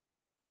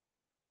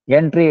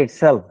entry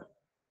itself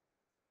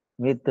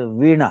with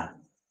Veena,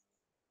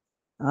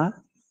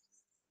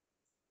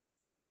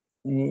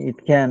 it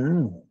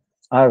can,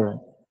 or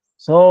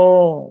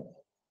so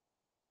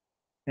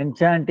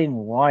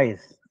enchanting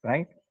voice,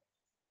 right?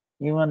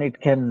 Even it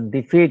can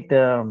defeat,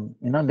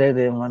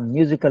 there's one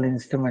musical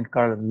instrument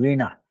called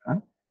Veena.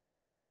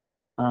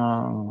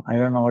 I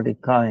don't know what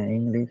it called in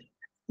English.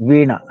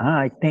 Veena.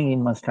 I think you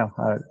must have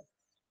heard.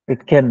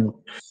 It can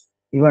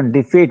even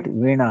defeat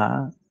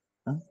Veena.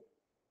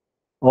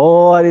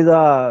 Oh,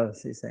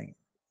 Haridas, he's saying.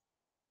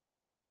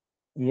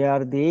 You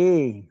are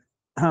the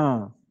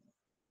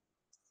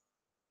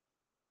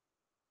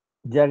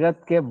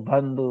Jagat ke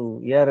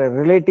Bandhu. You are a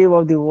relative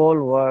of the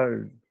whole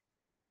world.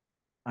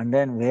 And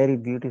then very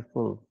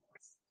beautiful.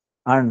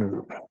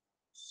 And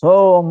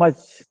so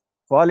much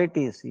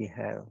qualities you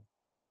have.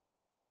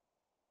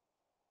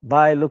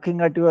 By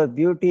looking at your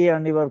beauty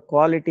and your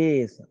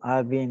qualities,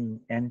 I've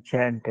been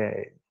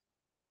enchanted.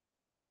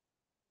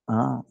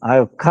 I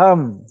have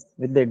come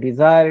with the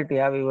desire to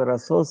have your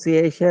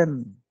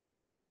association.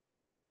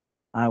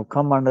 I have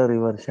come under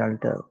your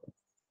shelter.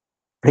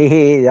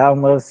 Please have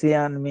mercy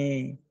on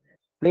me.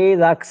 Please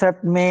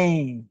accept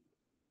me.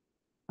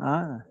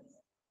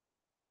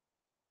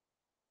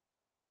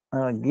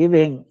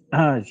 Giving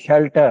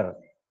shelter,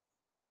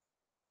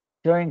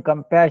 showing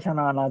compassion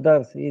on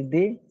others is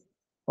the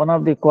one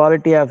of the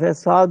quality of a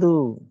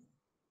sadhu.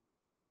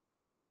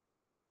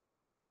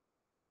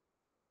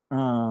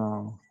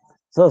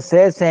 So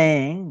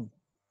saying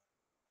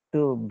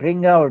to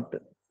bring out,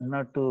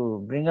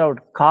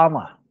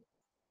 kama,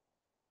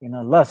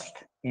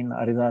 lust in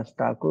Haridas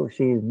Thakur,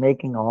 she is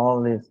making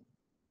all these,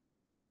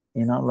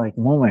 like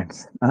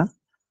movements.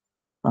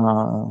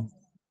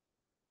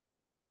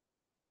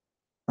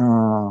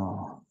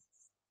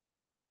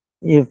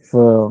 If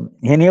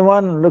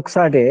anyone looks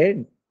at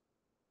it,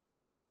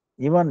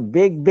 even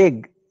big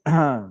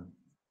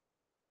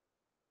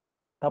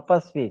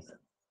tapasvis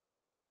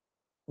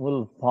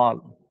will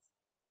fall.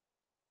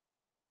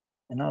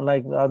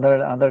 Like the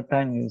other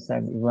time you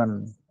said,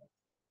 even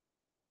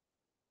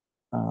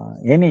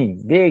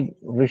any big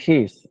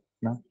rishis,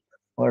 who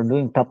are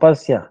doing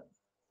tapasya,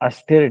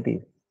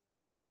 austerity,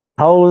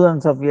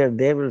 thousands of years,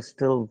 they will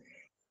still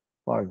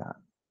fall down.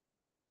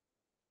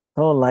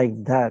 So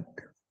like that,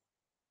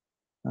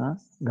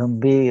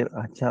 Gambhir,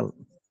 Achal.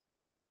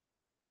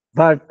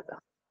 But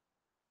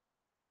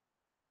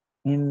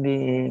in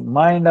the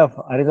mind of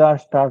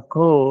Haridas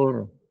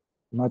Thakur,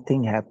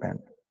 nothing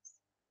happened.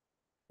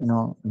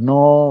 No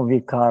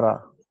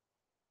vikara,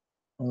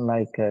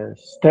 like a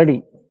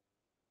steady,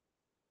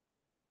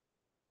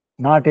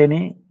 not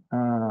any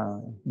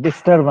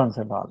disturbance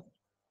at all.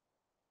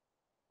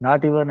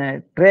 Not even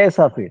a trace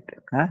of it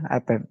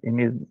happened in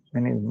his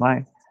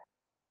mind.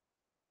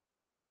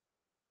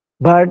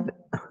 But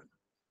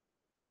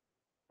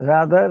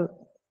rather,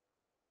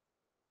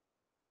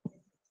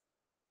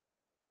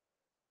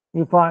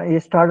 he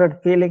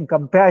started feeling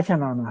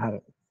compassion on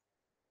her.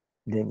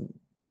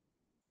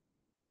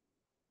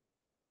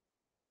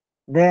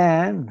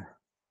 Then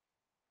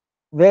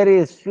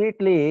very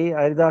sweetly,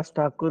 Haridas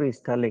Thakur is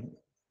telling,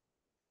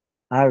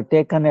 I have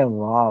taken a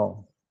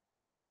vow.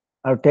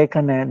 I have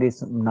taken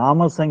this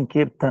Nama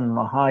Sankirtan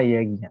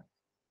Mahayajna.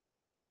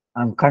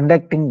 I am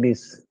conducting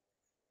this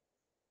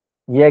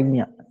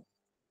yajna,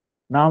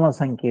 Nama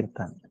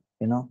Sankirtan.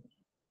 I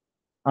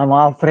am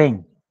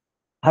offering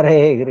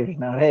Hare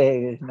Krishna,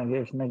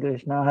 Krishna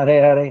Krishna,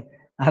 Hare Hare,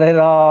 Hare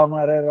Ram,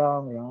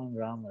 Ram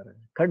Ram, Hare.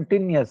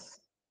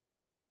 Continuous.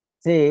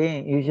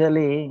 See,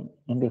 usually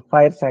in the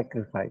fire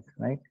sacrifice,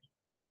 right?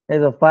 As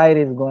the fire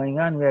is going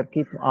on, we are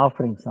keep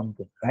offering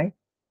something, right?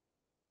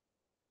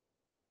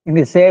 In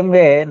the same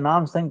way,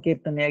 Nam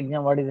Sankirtan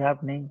Yajna, what is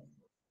happening?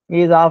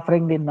 He is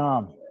offering the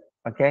Nam,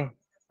 okay?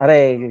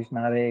 Hare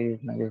Krishna,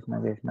 Krishna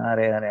Krishna,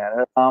 Hare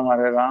Hare,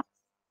 Hare Ram.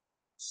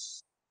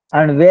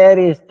 And where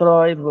he is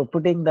throwing,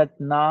 putting that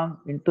Nam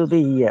into the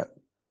ear.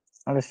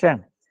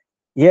 Understand?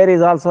 Ear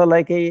is also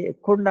like a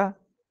kunda.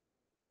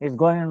 It's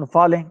going and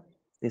falling,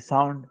 the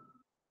sound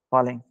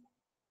falling.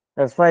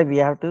 That's why we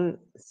have to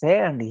say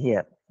and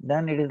hear.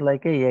 Then it is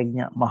like a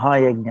yajna,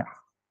 Mahayajna.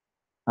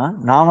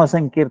 Nama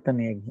Sankirtan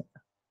Yajna.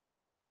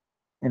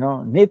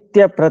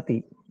 Nitya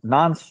Prati,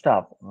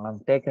 non-stop.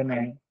 I've taken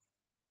a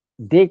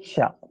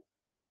Diksha.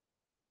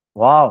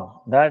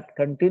 Wow, that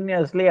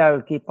continuously I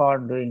will keep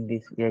on doing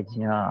this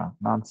yajna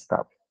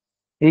non-stop.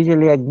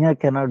 Usually yajna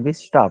cannot be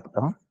stopped,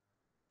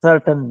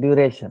 certain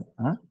duration.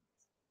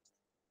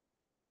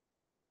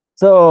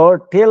 So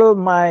till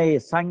my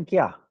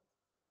Sankhya,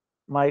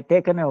 my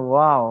taken a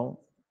vow,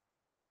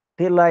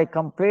 till I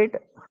complete,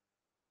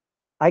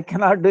 I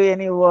cannot do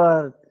any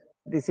work.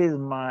 This is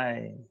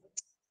my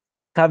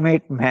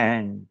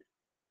commitment.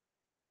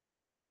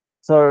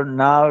 So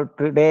now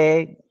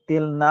today,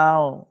 till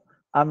now,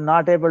 I'm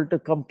not able to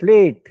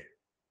complete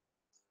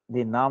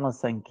the Nama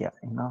Sankhya,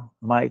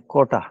 my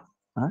quota.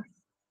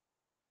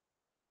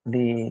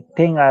 The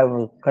thing I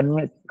was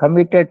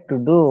committed to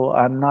do,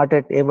 I'm not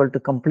yet able to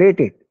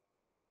complete it.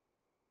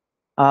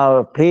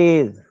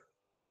 Please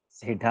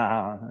sit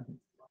down.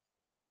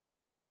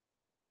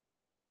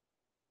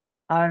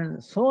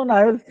 And soon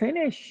I will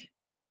finish.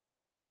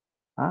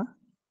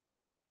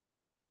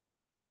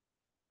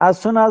 As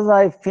soon as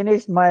I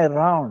finish my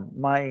round,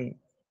 my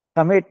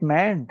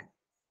commitment,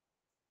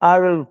 I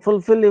will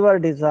fulfill your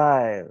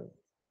desire.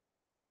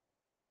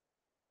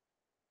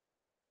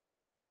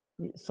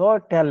 So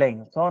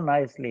telling, so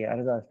nicely,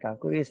 Haridas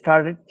Thakur, he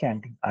started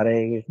chanting,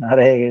 Hare Krishna,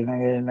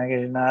 Krishna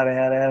Krishna, Hare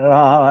Hare,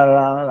 Ram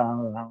Ram,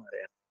 Ram Ram,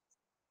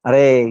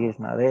 Hare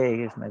Krishna,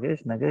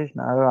 Krishna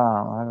Krishna,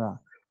 Ram Ram.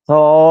 So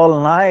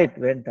all night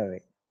went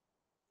away.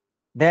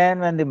 Then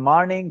when the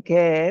morning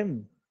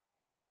came,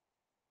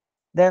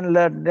 then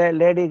the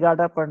lady got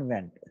up and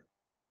went.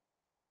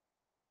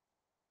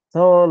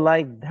 So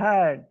like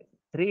that,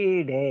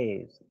 3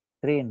 days,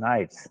 3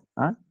 nights.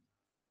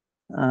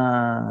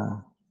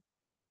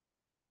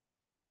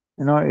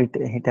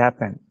 It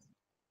happened.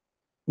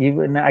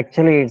 Even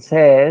actually it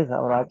says,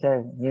 our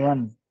Acharya,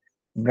 even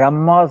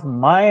Brahma's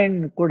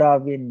mind could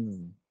have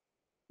been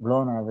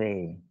blown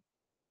away.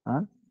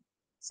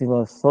 She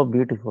was so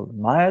beautiful.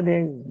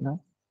 Mayadevi,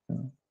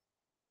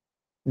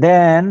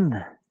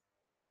 Then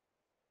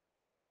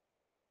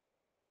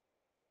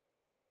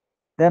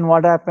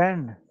what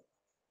happened?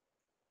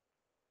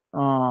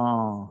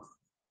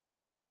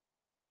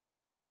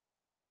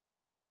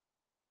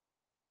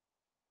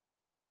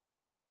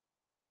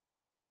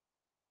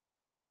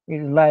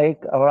 It's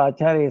like our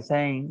Acharya is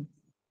saying,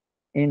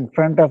 in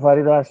front of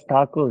Haridas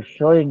Thakur,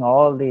 showing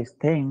all these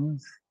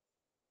things,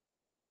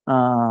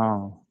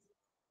 wow,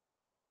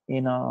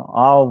 in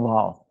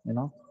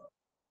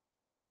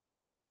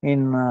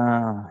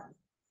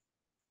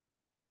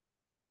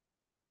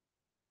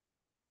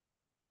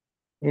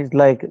it's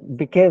like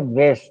became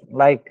waste,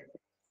 like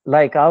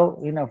how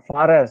in a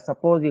forest,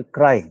 suppose you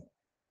cry.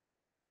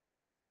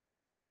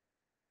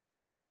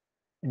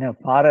 In a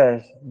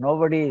forest,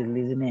 nobody is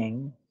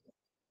listening,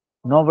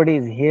 nobody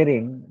is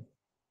hearing.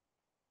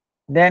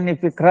 Then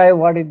if you cry,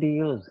 what did you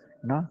use?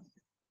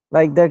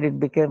 Like that it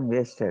became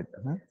wasted.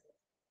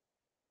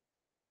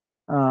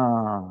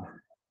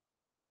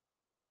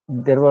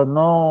 There was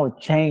no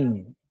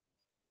change,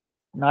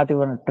 not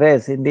even a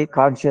trace in the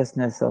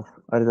consciousness of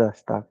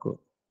Haridas Thakur.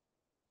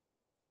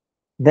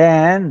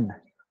 Then,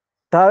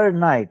 third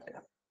night,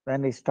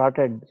 when he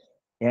started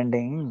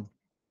ending,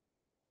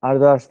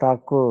 Haridas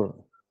Thakur,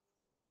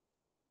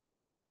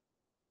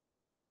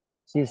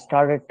 she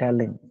started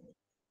telling,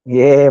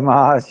 Ye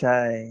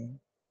Mahashai,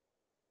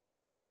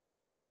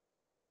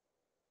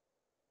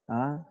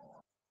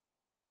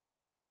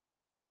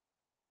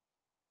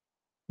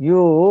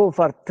 you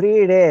for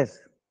 3 days,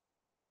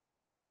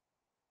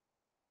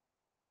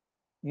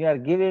 you are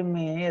giving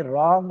me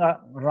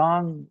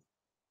wrong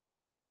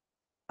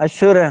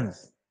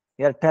assurance.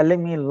 You are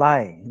telling me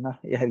lie.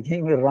 You are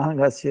giving me wrong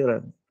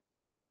assurance.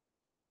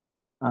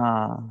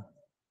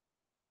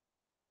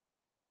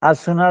 As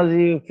soon as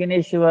you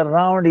finish your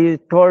round, you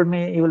told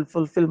me you will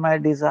fulfill my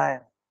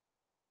desire.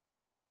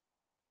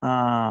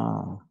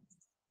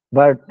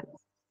 But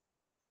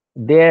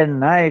day and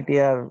night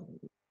you're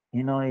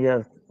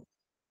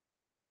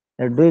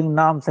doing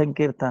Nam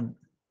Sankirtan.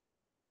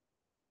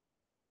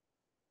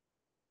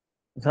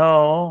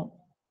 So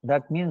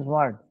that means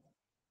what?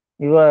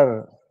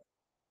 Your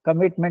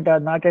commitment are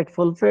not yet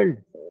fulfilled.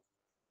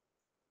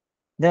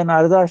 Then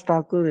Haridas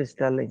Thakur is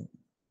telling,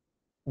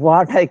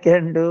 what I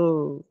can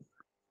do,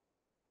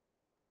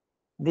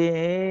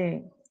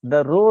 the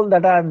rule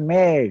that I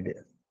made,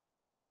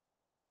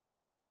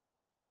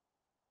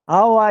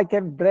 how I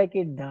can break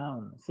it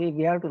down. See,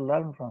 we have to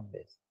learn from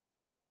this.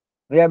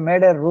 We have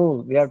made a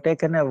rule, we have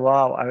taken a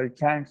vow, I will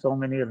chant so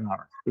many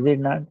rounds. Is it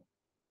not?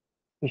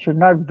 We should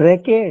not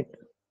break it.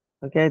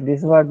 Okay, this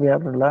is what we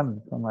have to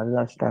learn from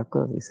Haridas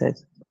Thakur. He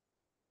says,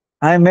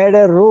 I made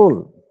a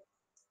rule,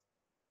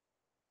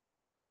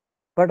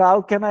 but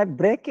how can I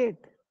break it?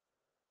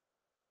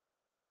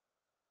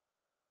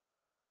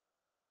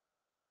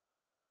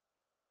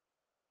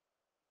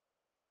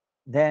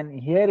 Then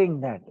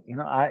hearing that,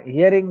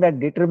 hearing that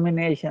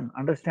determination,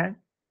 understand?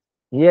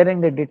 Hearing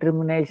the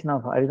determination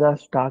of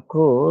Haridas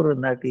Thakur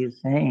that he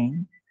is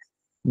saying,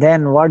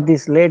 then what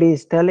this lady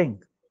is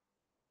telling,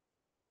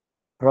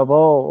 Prabhu,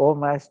 oh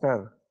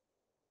Master,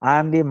 I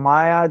am the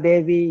Maya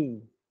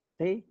Devi.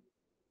 See,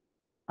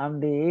 I am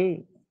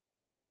the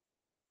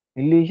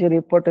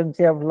illusory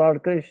potency of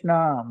Lord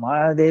Krishna,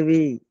 Maya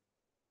Devi.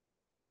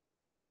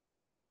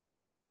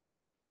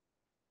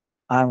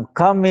 I am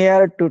come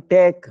here to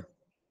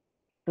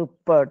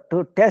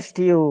to test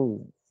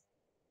you.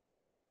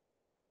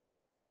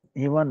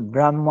 Even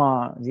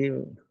Brahma,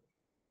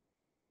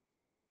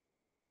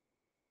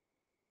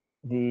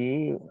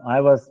 I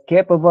was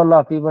capable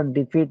of even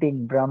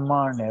defeating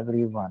Brahma and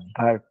everyone,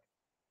 but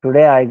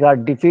today I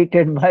got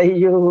defeated by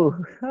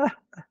you.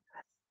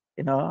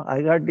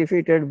 I got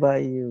defeated by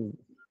you.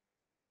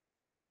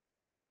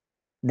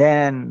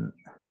 Then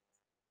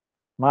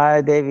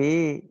Maya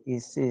Devi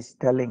is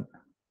telling,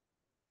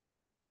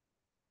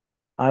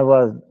 I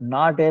was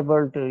not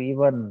able to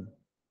even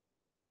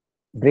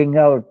bring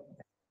out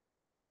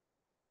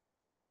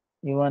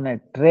even a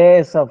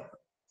trace of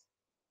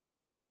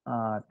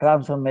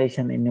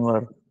transformation in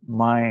your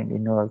mind,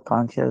 in your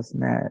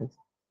consciousness.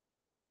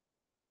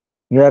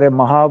 You are a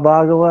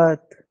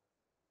Mahabhagavat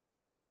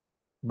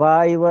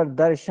by your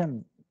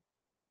darshan,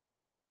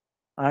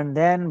 and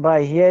then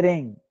by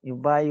hearing,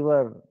 by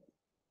your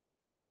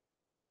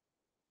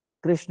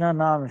Krishna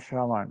Nam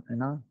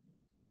Shravan,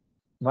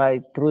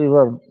 by through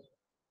your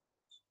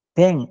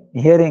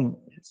hearing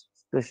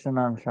Krishna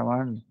Nam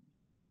Shravan,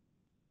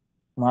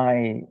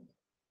 my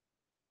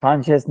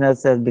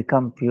consciousness has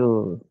become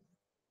pure.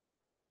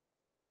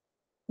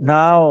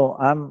 Now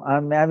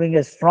I'm having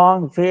a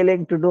strong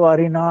feeling to do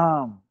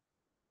Harinam.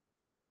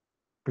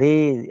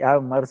 Please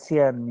have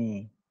mercy on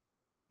me.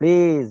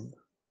 Please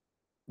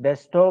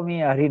bestow me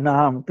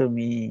Harinam to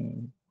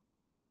me.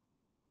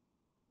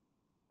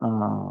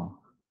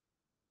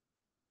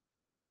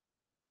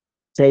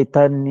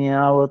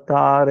 Chaitanya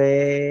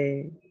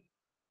Avatare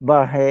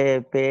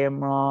Bahe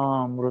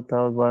Pema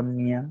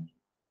Vanya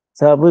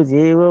Sabu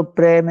Jiva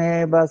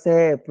Preme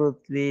Base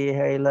Prithvi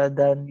Haila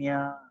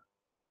Danya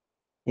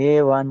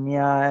Ye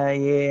Vanya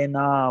Ye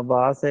Na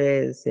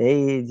Base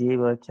Sei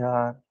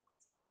Jivachar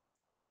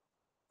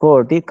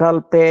Koti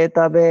Kalpe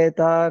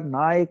Tabeta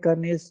Naika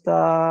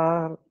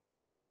Nistar.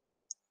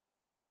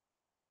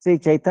 See,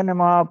 Chaitanya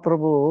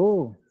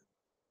Mahaprabhu,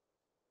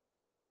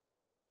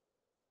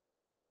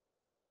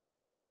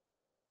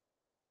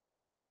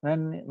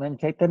 when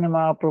Chaitanya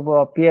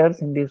Mahaprabhu appears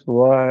in this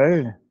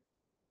world,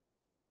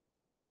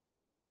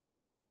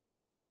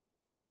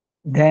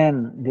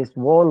 then this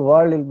whole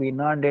world will be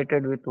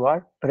inundated with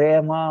what?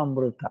 Prema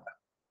Amruta.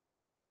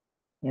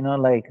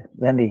 Like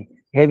when the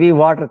heavy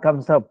water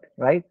comes up,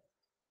 right?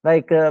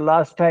 Like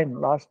last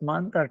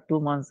month or 2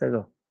 months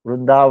ago,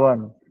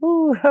 Vrindavan.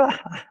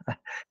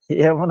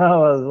 Yamuna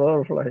was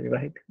overflowing,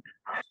 right?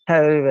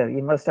 Everywhere.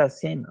 You must have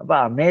seen.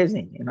 But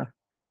amazing,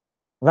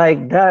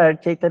 Like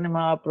that, Chaitanya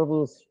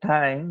Mahaprabhu's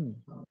time,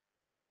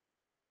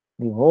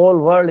 the whole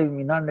world is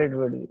inundated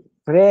with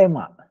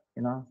prema,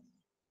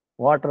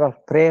 water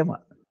of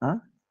prema. Huh?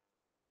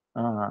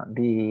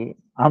 The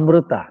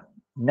amruta,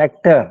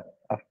 nectar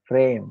of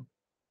prema,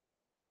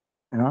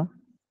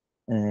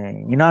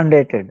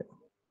 inundated.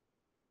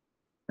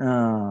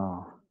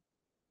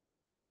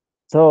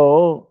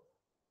 So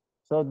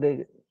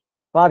the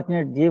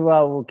fortunate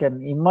jiva who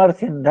can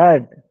immerse in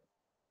that,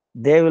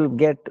 they will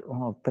get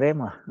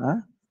prema.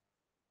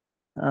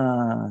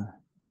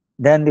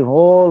 Then the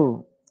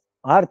whole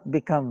earth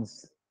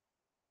becomes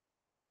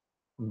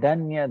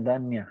danya,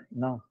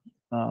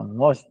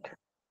 most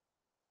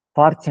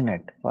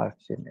fortunate.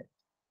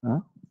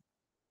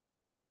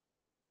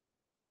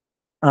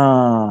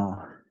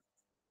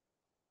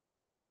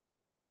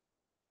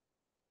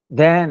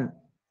 Then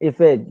if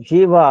a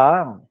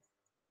jiva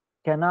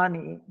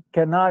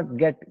cannot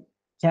get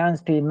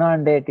chance to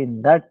inundate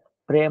in that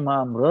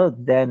prema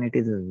amrut, then it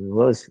is a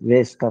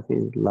waste of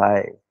his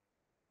life.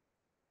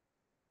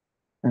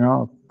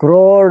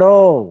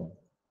 Crore,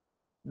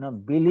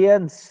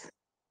 billions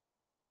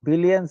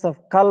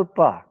of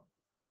kalpa.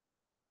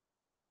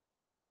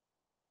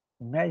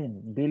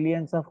 Imagine,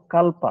 billions of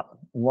kalpa.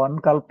 One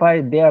kalpa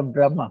is there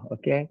Brahma,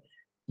 okay?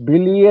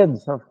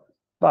 Billions of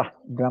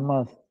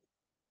Brahma,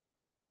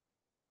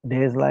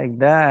 days like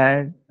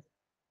that,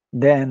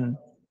 then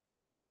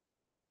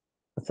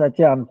such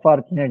an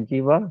unfortunate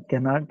jiva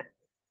cannot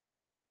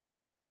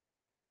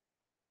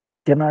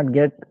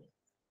get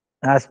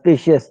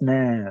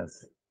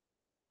auspiciousness.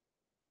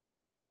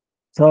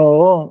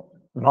 So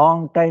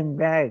long time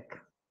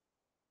back,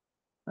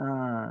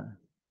 I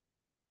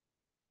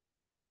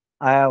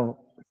have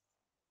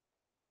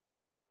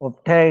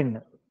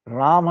obtained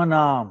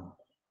Ramanam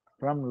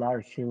from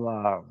Lord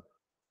Shiva,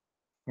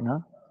 you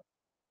know.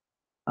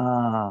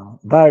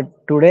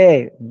 But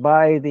today,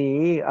 by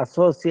the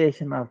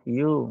association of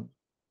you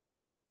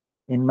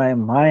in my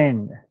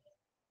mind,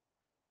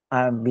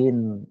 I'm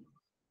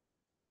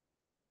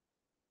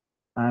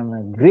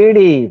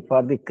greedy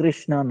for the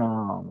Krishna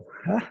Nam.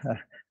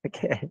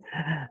 Okay,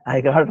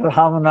 I got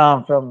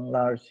Ramanam from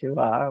Lord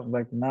Shiva,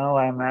 but now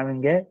I'm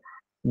having a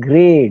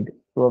greed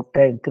to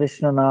obtain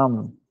Krishna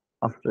Nam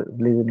after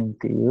listening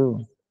to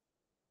you.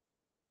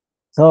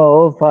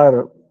 So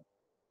for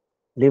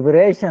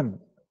liberation,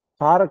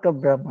 Taraka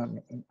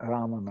Brahman,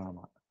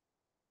 Ramanama.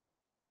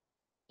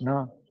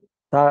 No,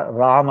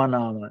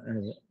 Ramanama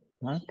is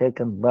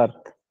taken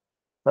birth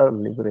for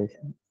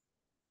liberation.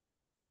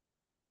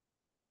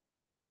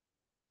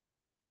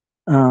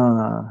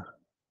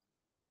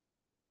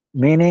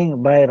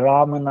 Meaning by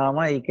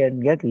Ramanama he can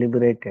get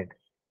liberated.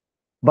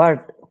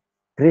 But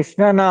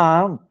Krishna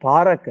Nam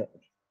Paraka.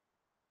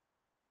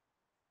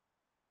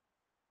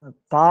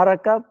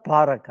 Taraka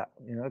Paraka.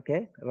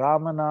 Okay.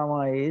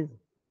 Ramanama is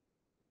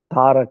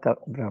Taraka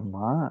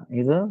Brahma.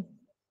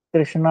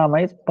 Krishna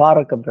Nama is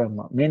Paraka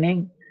Brahma.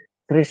 Meaning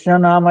Krishna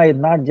Nama is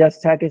not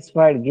just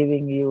satisfied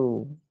giving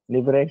you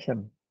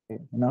liberation.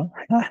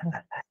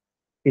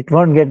 It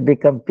won't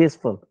become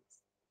peaceful.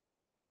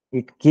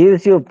 It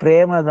gives you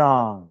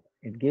premadam.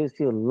 It gives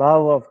you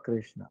love of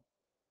Krishna.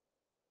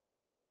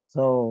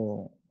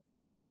 So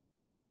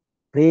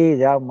please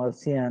have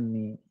mercy on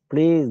me.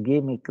 Please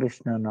give me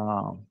Krishna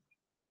now.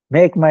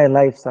 Make my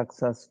life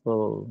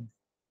successful.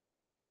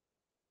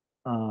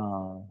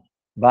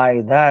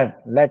 By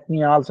that, let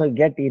me also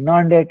get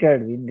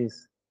inundated in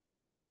this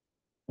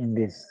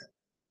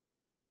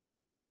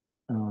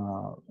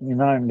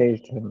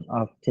inundation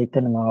of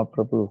Chaitanya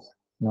Mahaprabhu's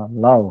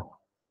love.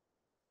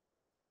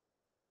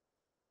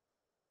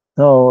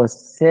 So,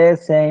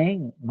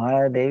 saying,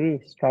 Maya Devi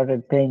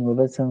started paying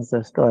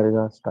obeisances to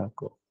Haridas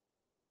Thakur.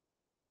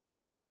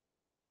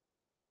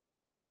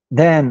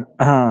 Then,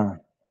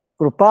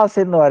 Krupa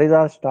Sindhu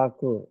Haridas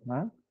Thakur,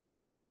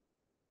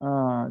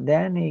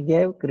 then he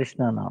gave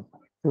Krishna Nam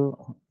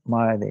to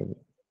Maya Devi.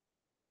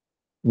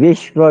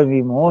 Vishwa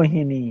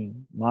Vimohini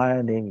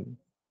Maya Devi.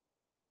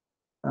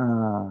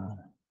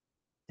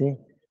 See,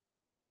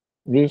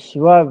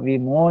 Vishwa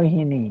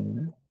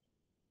Vimohini,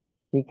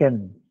 she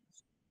can,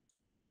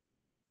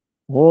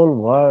 whole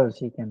world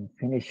she can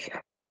finish.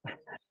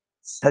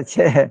 Such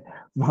a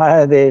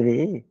Maya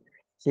Devi,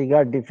 she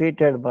got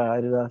defeated by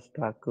Haridas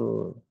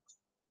Thakur.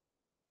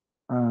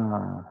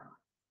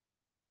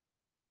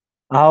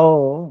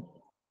 How,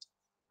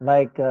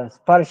 like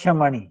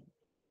Sparshamani,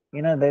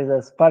 there is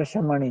a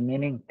Sparshamani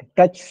meaning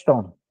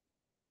touchstone.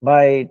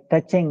 By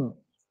touching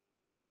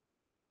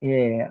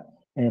a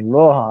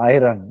loha,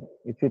 iron,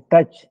 if you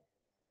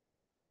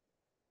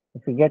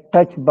get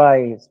touched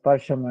by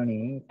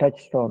Sparshamani,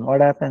 touchstone,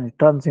 what happens? It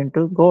turns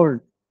into gold.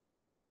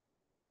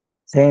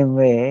 Same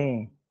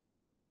way,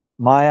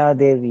 Maya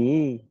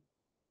Devi,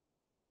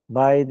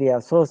 by the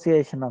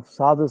association of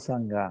Sadhu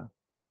Sangha,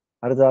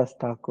 Haridas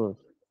Thakur,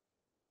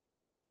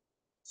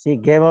 she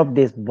gave up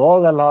this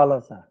Bhoga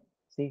Lalasa.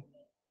 See,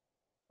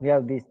 we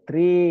have these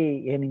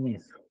three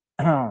enemies.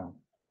 Bhoga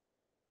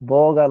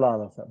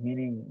Lalasa,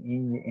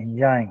 meaning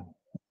enjoying.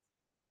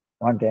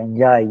 Want to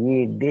enjoy,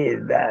 eat this,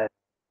 that.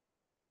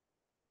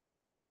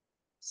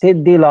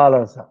 Siddhi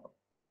Lalasa.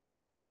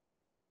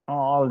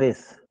 All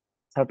these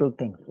subtle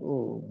things.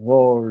 Ooh,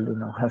 gold,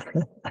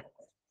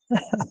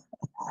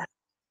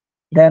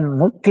 Then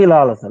Mukti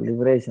Lalasa,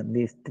 liberation,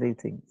 these three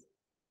things.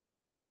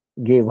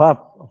 Give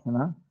up,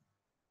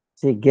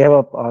 She gave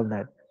up all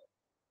that.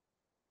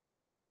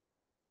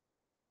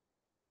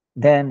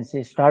 Then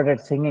she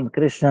started singing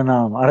Krishna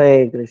Nam,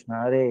 Hare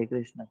Krishna,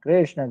 Krishna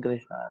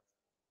Krishna.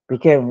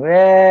 Became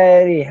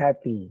very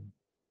happy.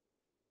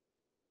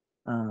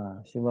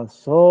 She was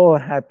so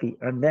happy,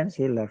 and then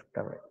she left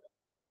away.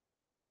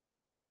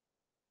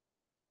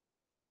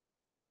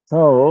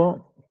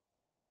 So,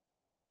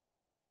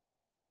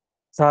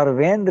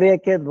 सर्वेंद्रिय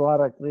के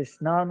द्वारा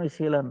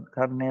कृष्णानुशीलन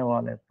करने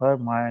वाले पर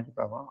माया का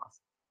प्रभाव.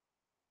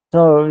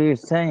 So he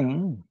is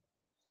saying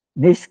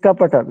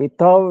Nishkapata,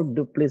 without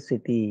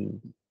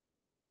duplicity,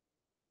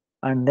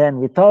 and then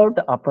without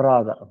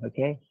aparada.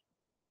 Okay,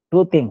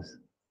 two things: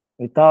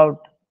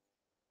 without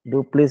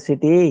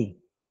duplicity,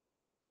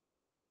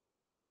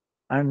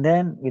 and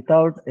then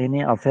without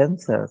any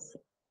offenses.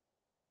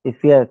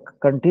 If we are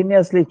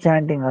continuously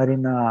chanting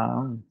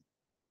Harinam,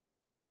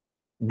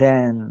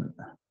 then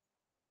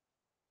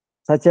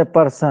such a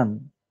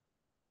person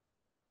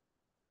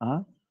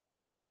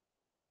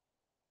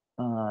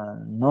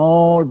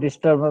no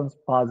disturbance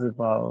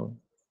possible.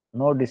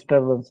 No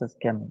disturbances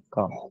can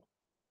come.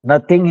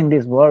 Nothing in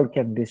this world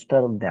can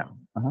disturb them.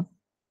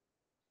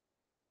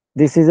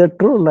 This is a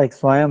true, like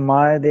Swayam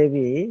Maya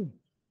Devi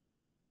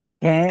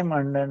came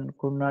and then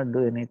could not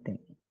do anything.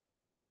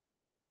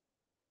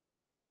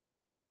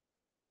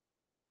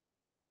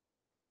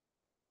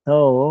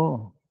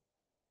 So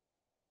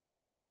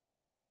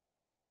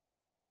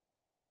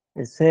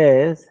it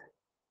says,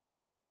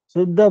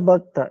 Shuddha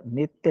Bhakta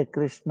Nitya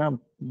Krishna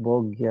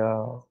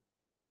Bhogya.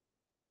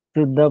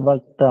 Shuddha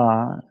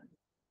Bhakta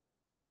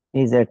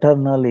is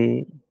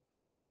eternally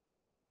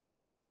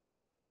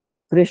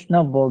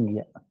Krishna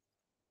Bhogya.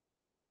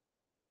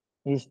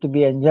 Is to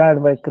be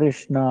enjoyed by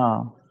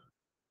Krishna.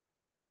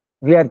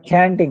 We are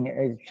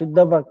chanting,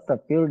 Shuddha Bhakta,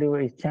 pure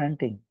devotee is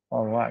chanting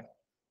for what?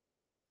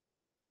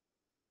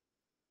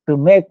 To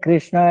make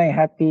Krishna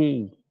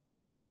happy.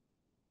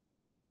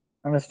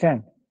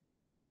 Understand?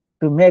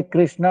 To make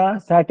Krishna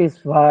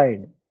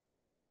satisfied.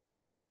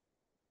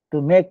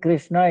 To make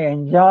Krishna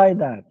enjoy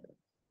that.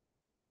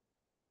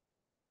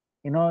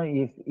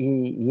 If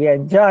he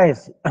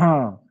enjoys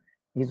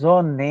his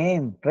own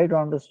name, try to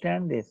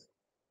understand this.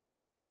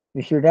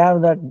 We should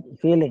have that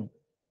feeling.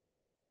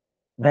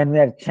 When we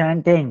are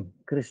chanting,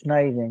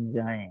 Krishna is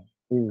enjoying,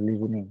 he is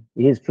listening,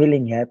 he is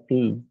feeling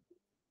happy,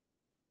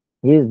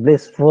 he is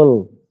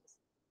blissful.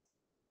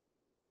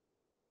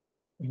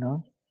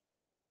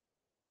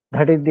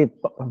 That is the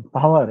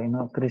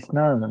power,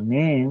 Krishna's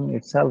name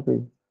itself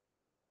is.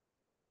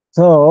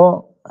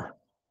 So,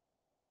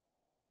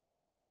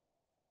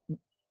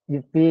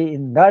 if we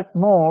in that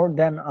mode,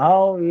 then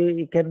how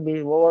we can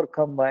be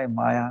overcome by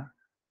Maya?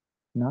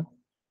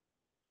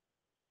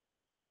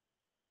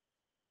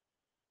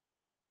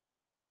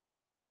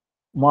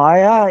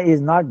 Maya is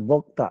not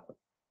Bhokta.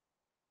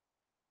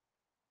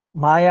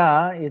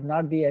 Maya is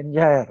not the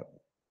enjoyer.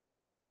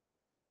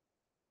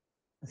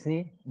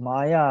 See,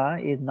 Maya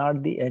is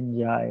not the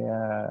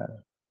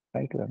enjoyer.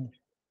 Right?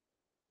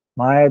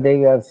 Maya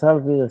Devi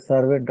herself is a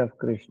servant of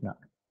Krishna.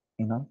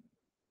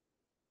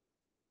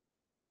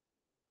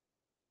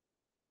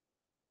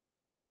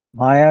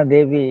 Maya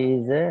Devi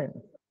is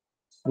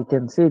we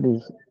can see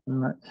this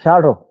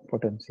shadow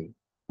potency.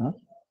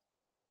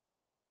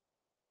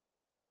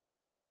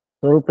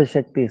 Swarupa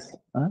Shakti is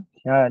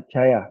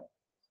Chaya,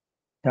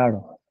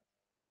 shadow.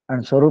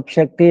 And Swarup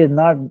Shakti is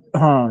not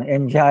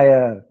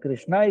enjoyer.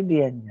 Krishna is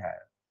the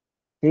enjoyer.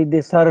 He is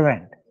the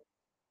servant.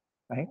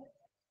 Right?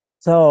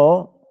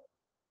 So,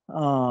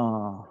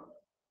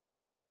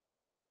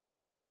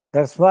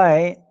 that's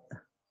why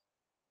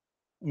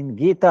in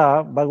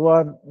Gita,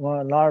 Bhagavan,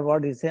 Lord,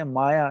 what he say?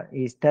 Maya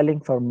is telling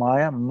for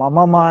Maya,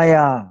 Mama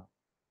Maya.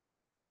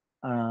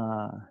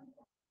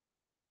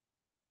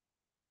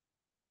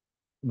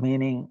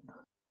 Meaning,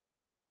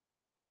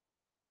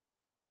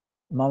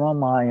 Mama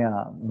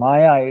Maya.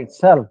 Maya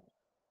itself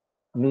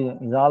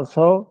is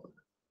also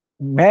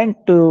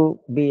meant to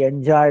be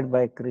enjoyed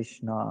by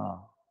Krishna.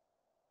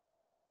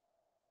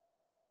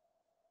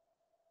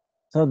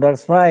 So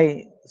that's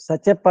why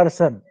such a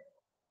person,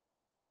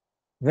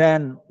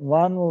 when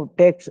one who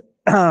takes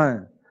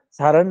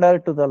surrender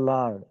to the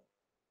Lord,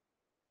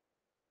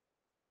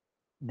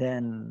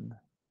 then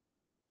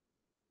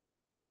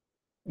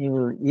he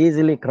will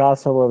easily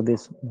cross over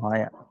this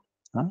Maya.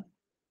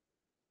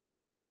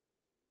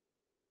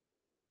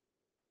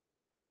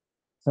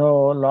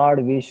 So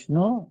Lord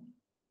Vishnu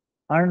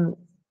and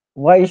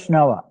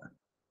Vaishnava.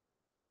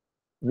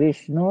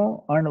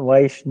 Vishnu and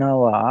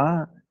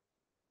Vaishnava,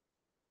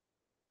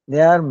 they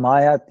are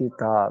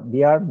Mayatita,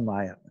 beyond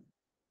Maya.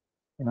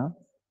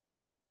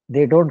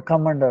 They don't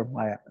come under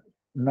Maya,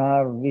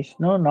 nor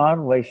Vishnu nor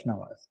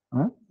Vaishnavas.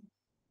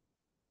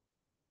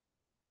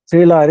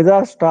 Srila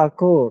Haridas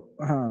Thakur,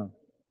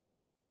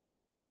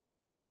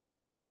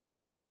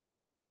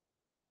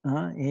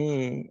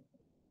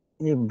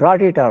 he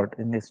brought it out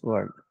in this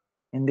world,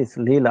 in this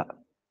Leela.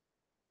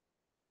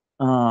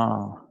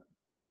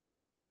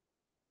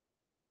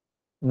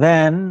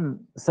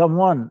 When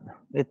someone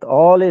with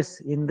all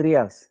his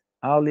indriyas,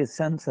 all his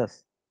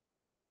senses,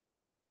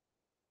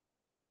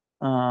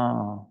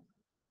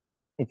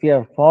 if you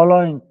are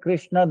following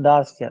Krishna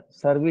Dasya,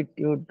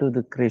 servitude to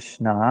the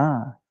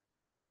Krishna,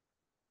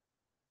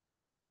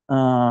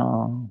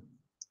 no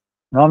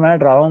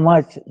matter how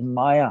much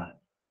Maya,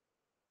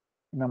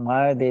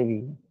 Maya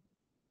Devi,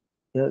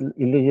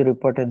 illusory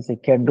potency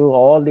can do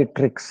all the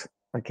tricks,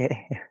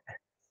 okay?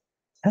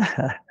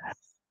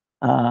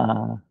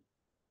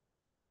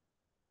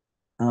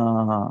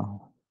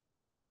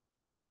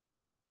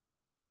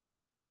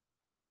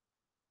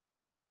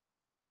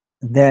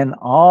 Then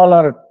all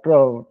our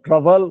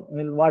trouble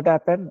will what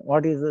happen?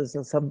 What is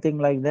this, something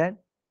like that?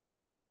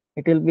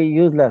 It will be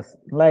useless.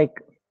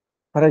 Like,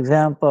 for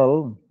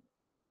example,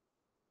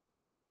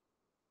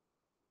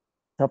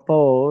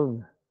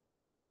 suppose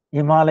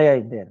Himalaya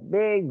is there,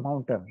 big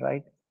mountain,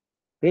 right?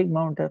 Big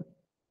mountain.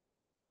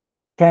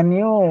 Can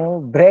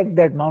you break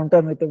that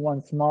mountain with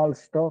one small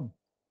stone?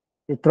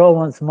 You throw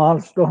one small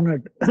stone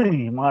at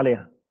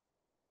Himalaya.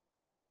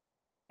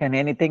 Can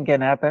anything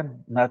can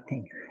happen?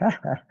 Nothing.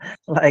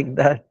 Like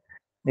that.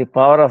 The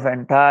power of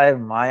entire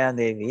Maya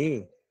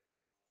Devi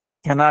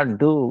cannot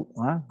do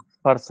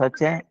for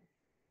such a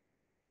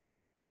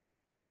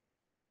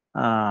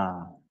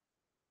uh,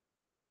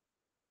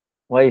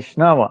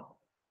 Vaishnava,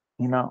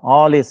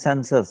 all his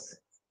senses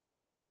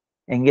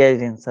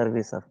engaged in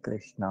service of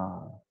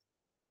Krishna.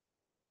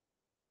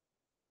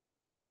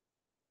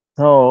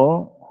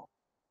 So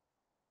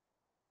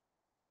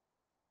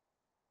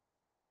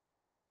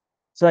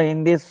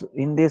in this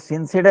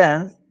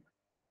incident,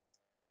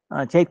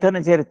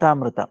 Chaitanya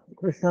Charitamrita,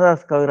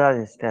 Krishnadas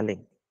Kaviraj is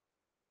telling,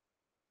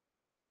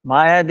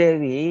 Maya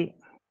Devi,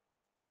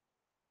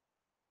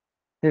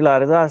 Srila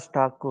Haridas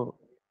Thakur,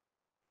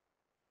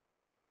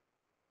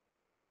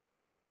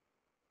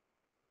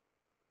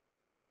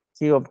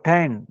 she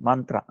obtained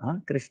mantra,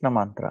 Krishna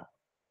mantra.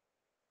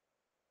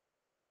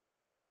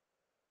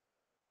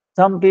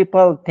 Some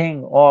people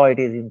think, oh, it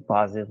is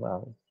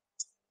impossible.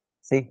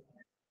 See,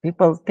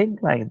 people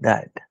think like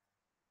that.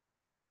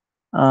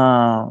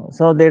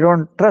 So they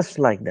don't trust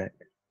like that.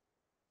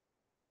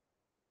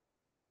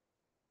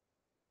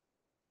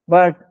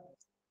 But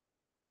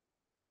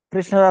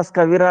Krishnadas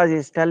Kaviraj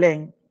is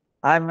telling,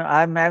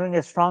 I'm having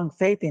a strong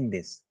faith in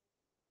this.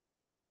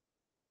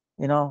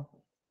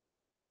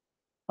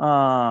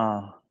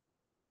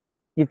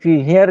 If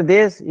you hear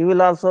this, you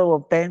will also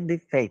obtain the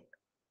faith.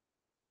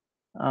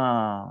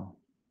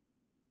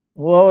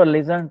 Whoever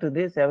listen to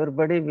this,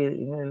 everybody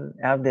will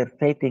have their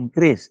faith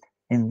increased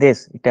in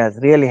this. It has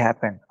really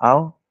happened.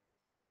 How?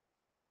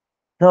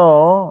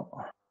 So,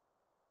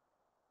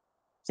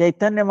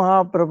 Chaitanya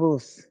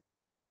Mahaprabhu,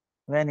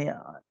 when he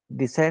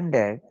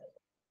descended,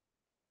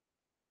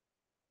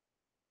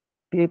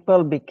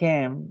 people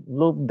became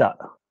lubda.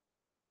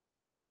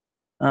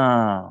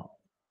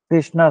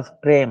 Krishna's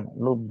prem,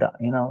 lubda.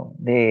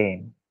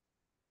 They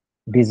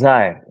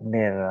desire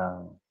their,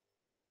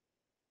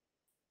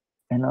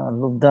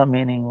 lubda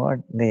meaning what?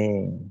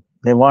 They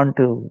want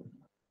to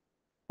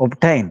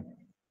obtain,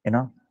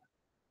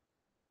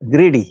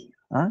 greedy.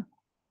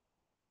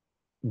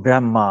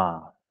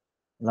 Brahma,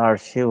 Lord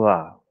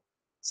Shiva,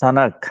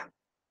 Sanak.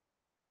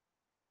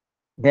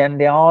 Then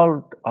they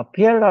all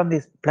appeared on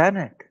this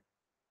planet.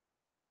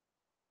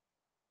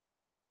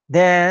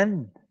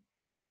 Then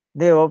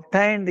they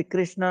obtained the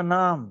Krishna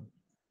Nam.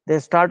 They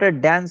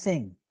started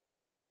dancing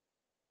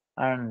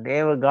and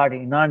they got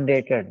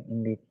inundated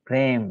in the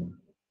prem,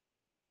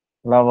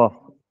 love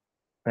of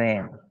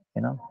prem,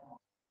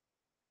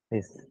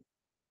 this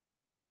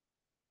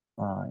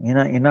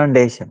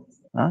inundation.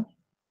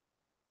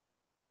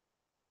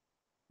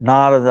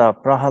 Narada,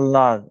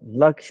 Prahalad,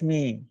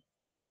 Lakshmi,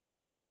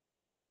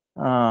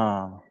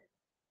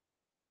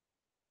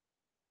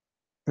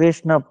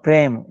 Krishna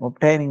prem,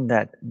 obtaining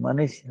that,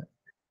 Manushya,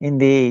 in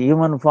the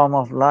human form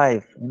of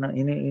life,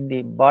 in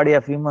the body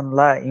of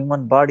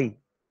human body,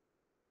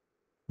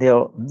 they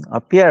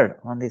appeared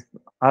on this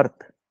earth.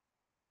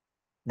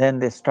 Then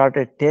they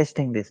started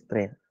tasting this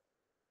prem.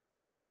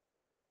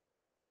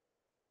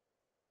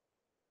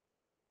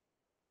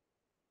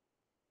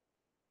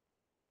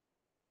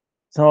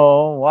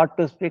 So what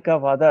to speak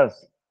of others?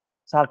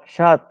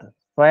 Sakshat,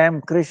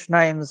 Swayam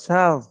Krishna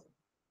himself,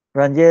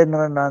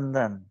 Ranjendra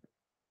Nandan,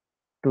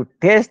 to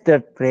taste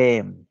that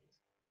prem,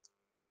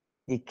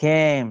 he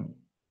came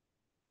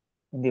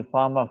in the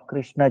form of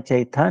Krishna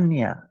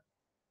Chaitanya.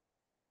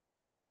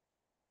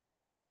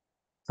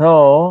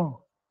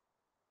 So,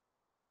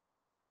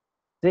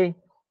 see,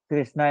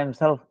 Krishna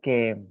himself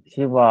came,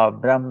 Shiva,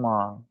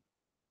 Brahma,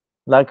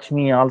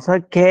 Lakshmi also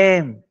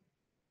came.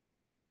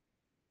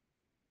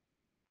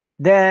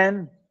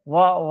 Then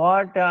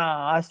what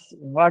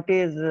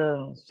is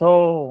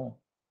so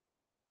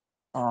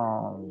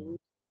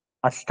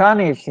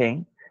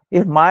astonishing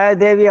is Maya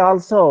Devi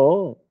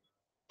also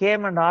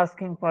came and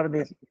asking for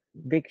this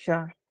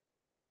Diksha,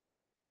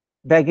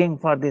 begging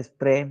for this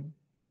prem.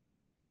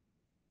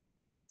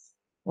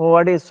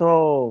 What is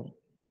so,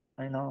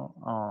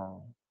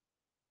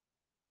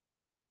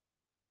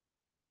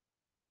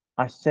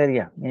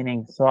 Ashcharya,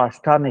 meaning so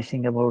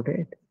astonishing about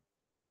it?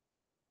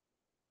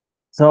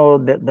 So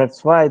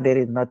that's why there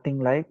is nothing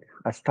like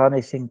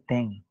astonishing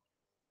thing.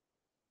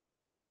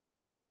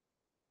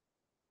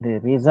 The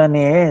reason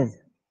is,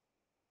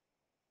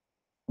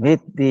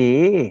 with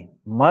the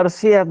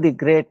mercy of the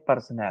great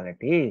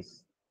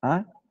personalities,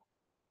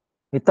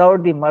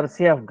 without the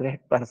mercy of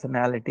great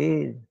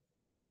personalities,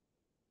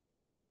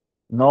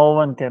 no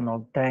one can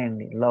obtain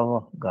the love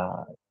of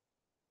God.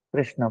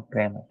 Krishna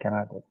Prema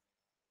cannot obtain.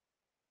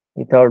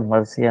 Without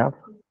mercy of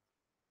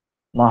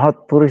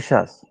Mahat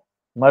Purushas,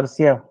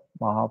 mercy of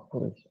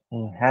Mahapurush,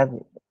 who have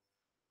it.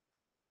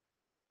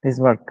 This is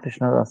what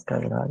Krishna Das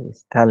Kaviraj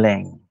is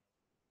telling.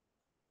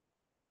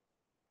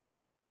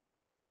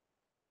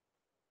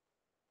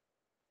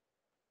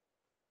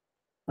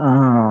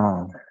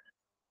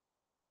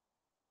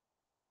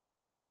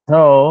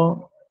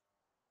 So,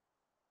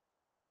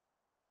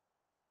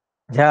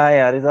 Jai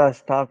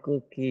Haridas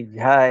Thakur ki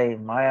Jai,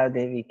 Maya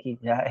Devi ki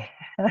Jai.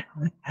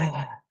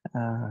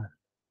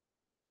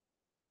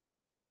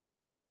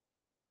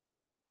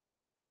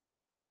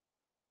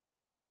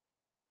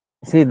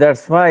 See,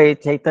 that's why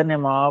Chaitanya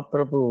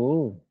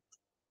Mahaprabhu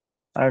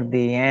at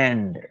the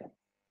end,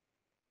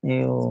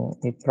 you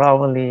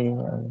probably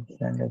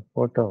send a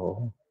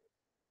photo,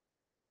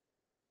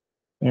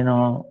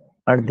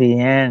 at the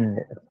end,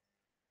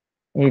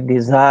 he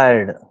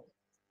desired,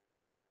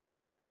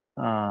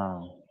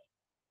 uh,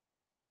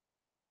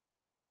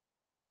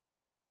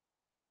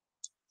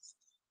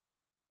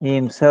 he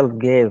himself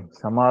gave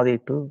samadhi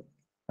to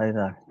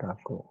Haridas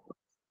Thakur.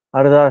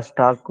 Haridas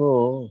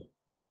Thakur,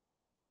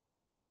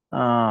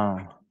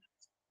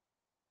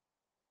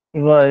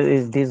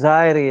 his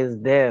desire is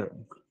there.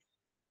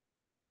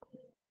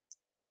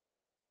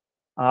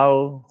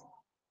 How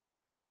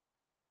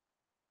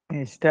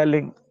he's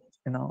telling,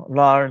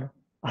 Lord,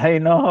 I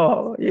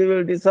know you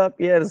will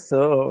disappear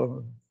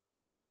soon.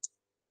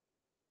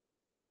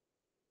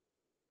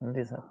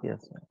 Disappear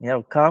soon. You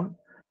have come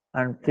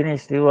and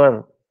finished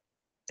your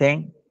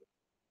thing,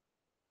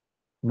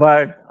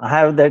 but I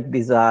have that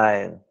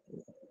desire.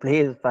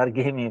 Please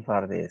forgive me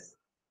for this.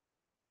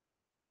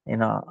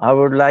 I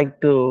would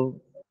like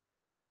to,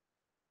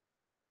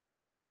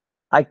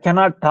 I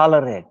cannot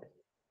tolerate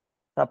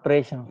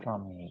separation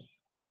from me.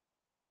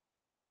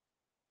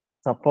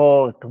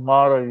 Suppose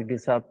tomorrow you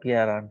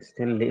disappear, I'm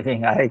still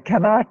living. I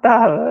cannot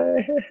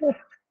tolerate.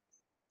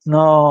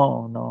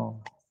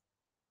 No.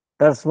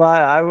 That's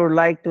why I would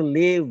like to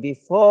leave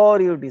before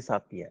you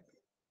disappear.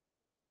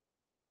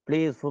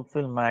 Please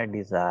fulfill my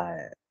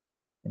desire.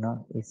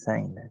 He's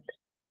saying that.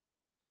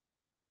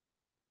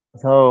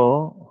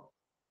 So,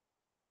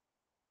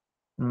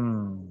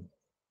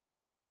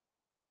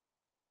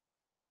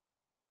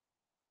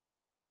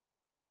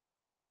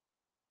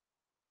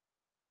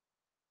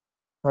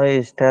 so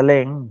he's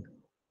telling,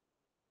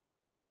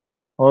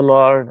 oh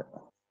Lord,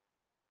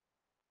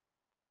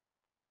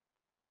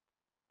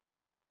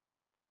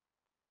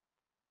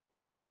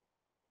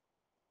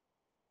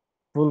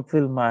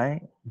 fulfill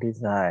my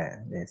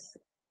desire. This.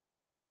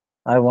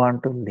 I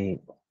want to leave.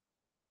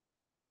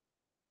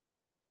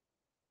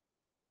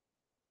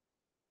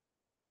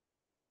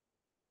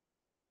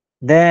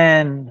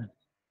 Then,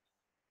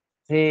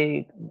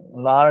 see,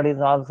 Lord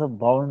is also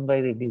bound by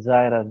the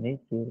desire of the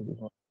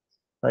pure.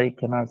 So he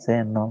cannot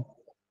say no.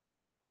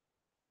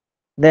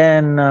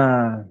 Then,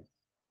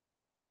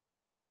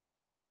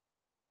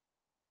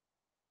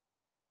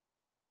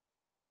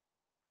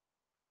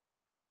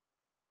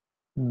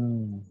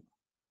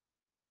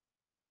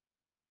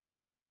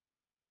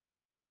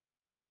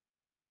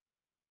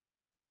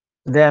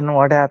 then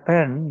what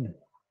happened?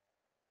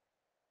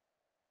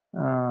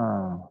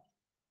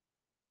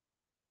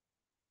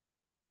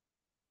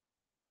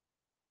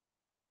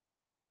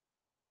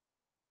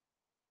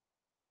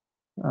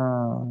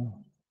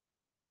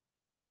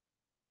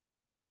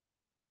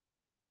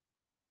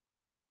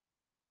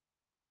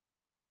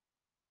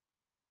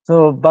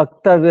 So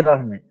Bhakta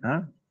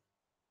Virahani.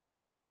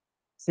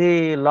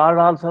 See, Lord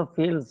also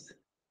feels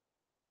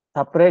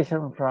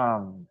separation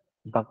from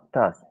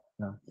bhaktas.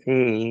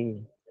 See,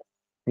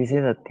 this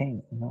is the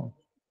thing.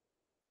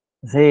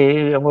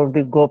 See about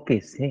the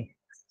gopis. See,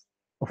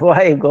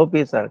 why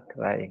gopis are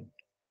crying?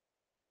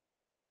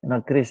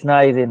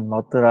 Krishna is in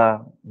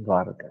Mathura,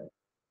 Dwarka,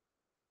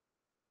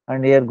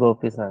 and here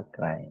gopis are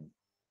crying.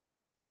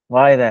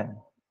 Why then?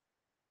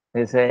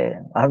 They say,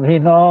 we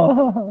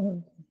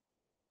know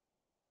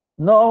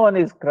no one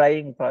is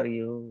crying for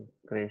you,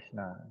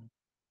 Krishna.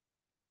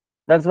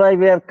 That's why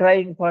we are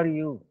crying for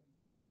you.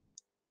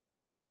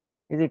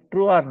 Is it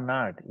true or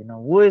not?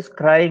 Who is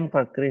crying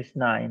for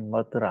Krishna in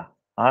Mathura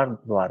or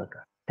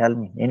Dwarka? Tell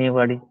me,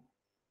 anybody?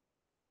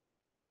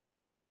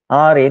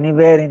 Or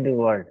anywhere in the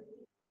world?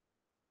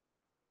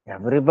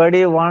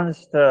 Everybody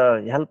wants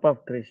the help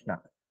of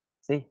Krishna.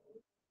 See?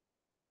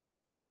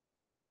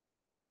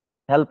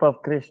 Help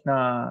of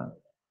Krishna,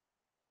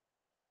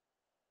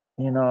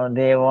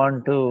 they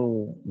want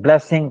to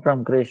blessing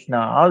from Krishna.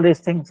 All these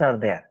things are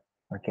there.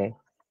 Okay.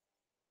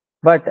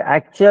 But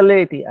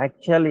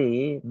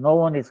actually, no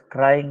one is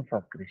crying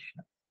for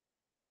Krishna.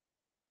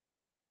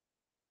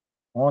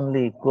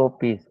 Only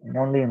gopis,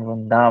 only in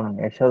Vrindavan,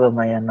 Yashoda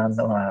Maya,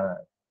 Nanda Maharaj,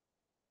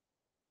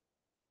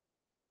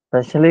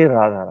 especially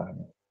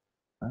Radharani.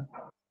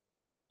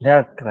 They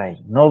are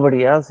crying.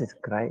 Nobody else is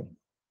crying.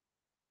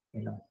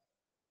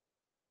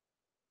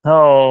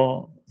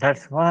 So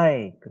that's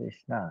why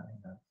Krishna,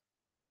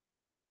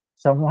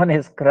 someone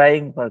is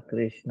crying for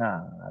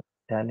Krishna, I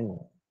tell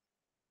you.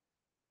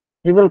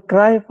 He will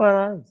cry for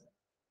us.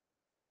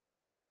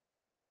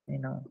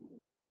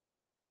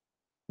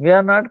 We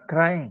are not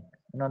crying.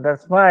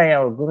 That's why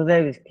our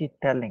Gurudev is keep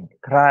telling,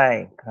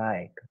 cry.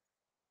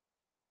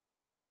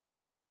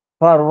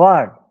 For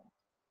what?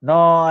 No,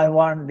 I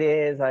want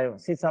this. I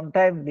see.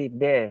 Sometimes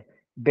the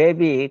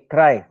baby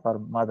cry for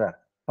mother.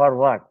 For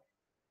what?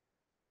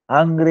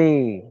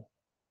 Hungry.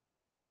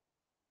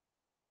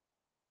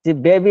 See,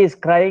 baby is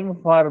crying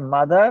for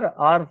mother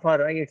or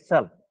for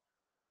itself.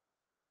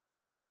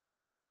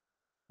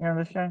 You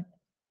understand?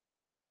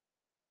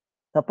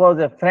 Suppose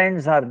the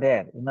friends are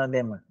there.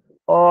 Them.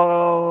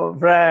 Oh,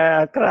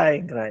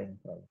 crying.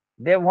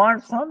 They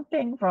want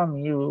something from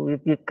you.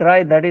 If you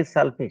cry, that is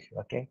selfish,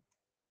 okay?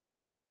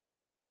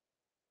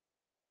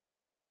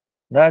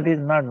 That is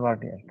not what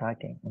we are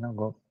talking.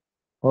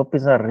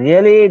 Gopis are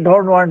really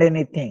don't want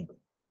anything.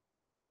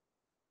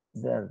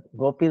 The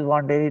gopis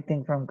want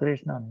anything from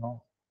Krishna?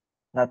 No,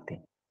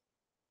 nothing.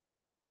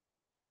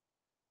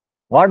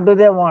 What do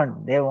they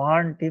want? They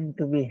want him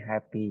to be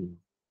happy.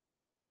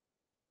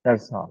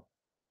 That's all.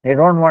 They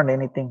don't want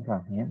anything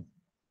from him.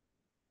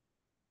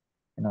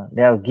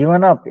 They have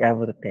given up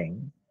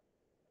everything.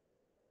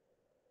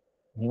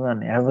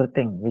 Given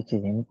everything which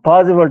is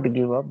impossible to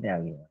give up, they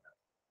have given up.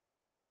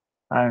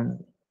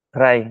 And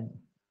crying.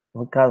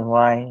 Because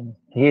why?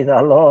 He is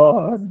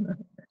alone.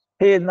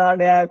 He is not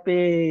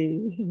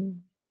happy.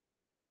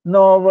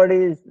 Nobody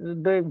is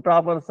doing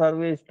proper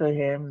service to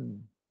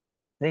him.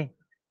 See,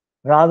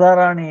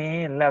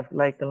 Radharani left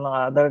like the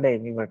other day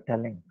we were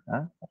telling.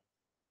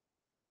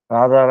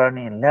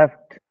 Radharani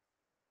left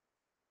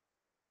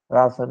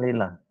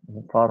Rasalila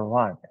for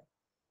what?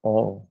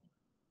 Oh,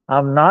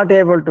 I'm not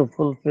able to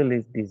fulfill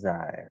his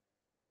desire.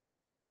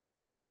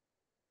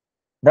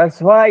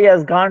 That's why he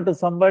has gone to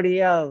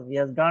somebody else. He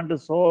has gone to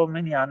so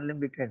many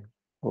unlimited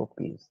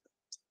gopis.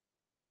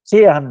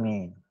 See on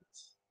me.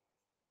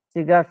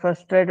 She got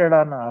frustrated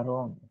on her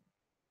own.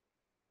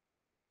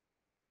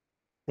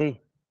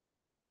 See,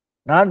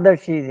 not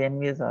that she is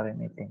envious or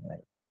anything like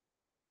that.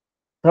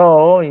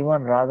 So even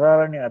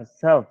Radharani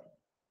herself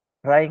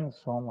trying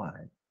so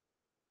much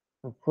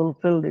to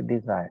fulfill the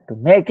desire, to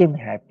make him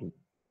happy.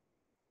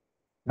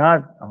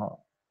 Not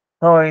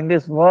so in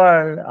this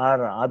world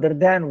or other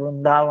than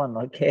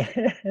Vrindavan, okay,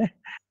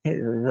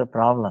 is a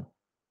problem.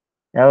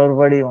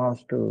 Everybody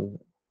wants to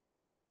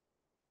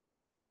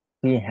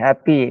be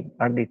happy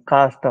at the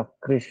cost of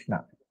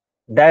Krishna.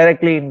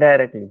 Directly,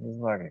 indirectly, this is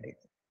what it is.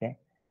 Okay.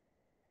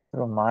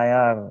 So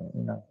Maya,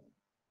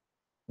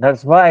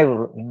 that's why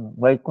in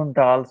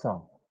Vaikuntha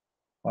also,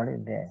 what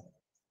is there?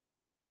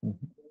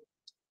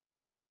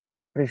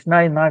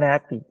 Krishna is not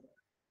happy.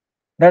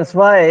 That's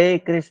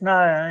why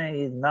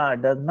Krishna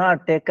does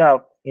not take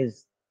up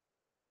his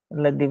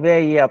like the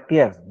way he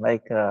appears,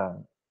 like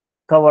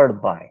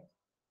covered by.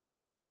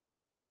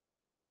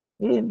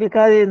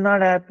 Because he is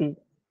not happy.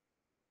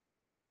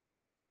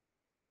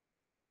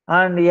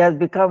 And he has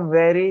become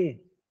very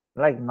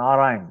like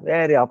Narayan,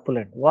 very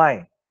opulent.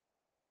 Why?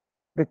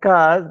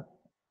 Because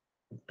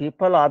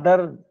people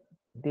other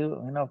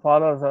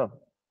followers of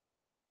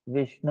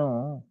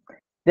Vishnu,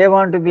 they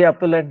want to be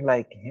opulent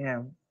like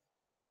him,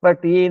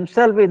 but he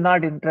himself is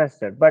not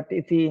interested. But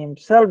if he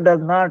himself does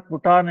not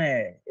put on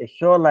a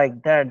show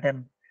like that,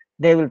 then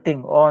they will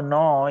think, oh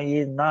no, he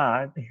is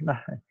not.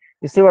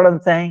 You see what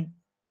I'm saying?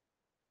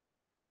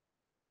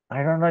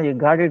 I don't know, you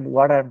got it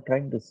what I'm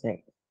trying to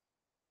say.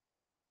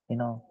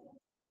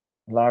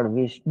 Lord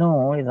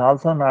Vishnu is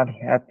also not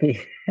happy.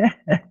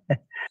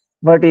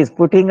 But he's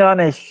putting on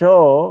a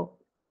show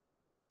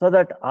so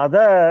that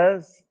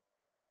others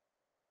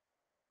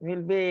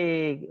will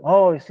be,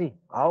 oh, see,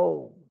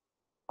 how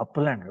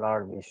opulent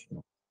Lord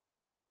Vishnu.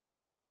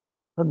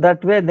 So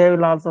that way they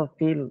will also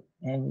feel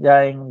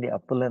enjoying the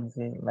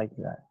opulency like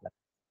that.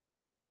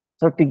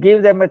 So to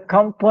give them a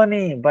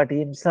company, but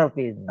himself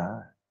is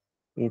not.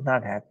 He's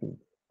not happy.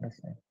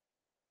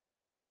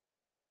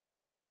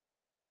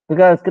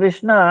 Because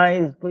Krishna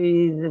is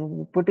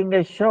putting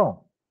a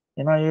show.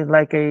 He's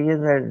like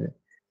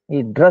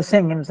he's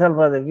dressing himself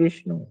as a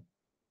Vishnu.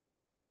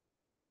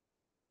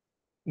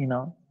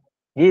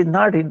 He is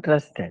not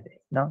interested.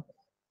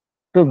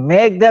 To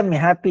make them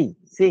happy.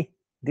 See,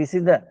 this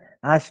is the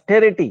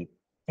austerity.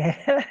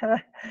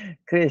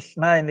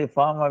 Krishna in the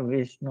form of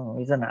Vishnu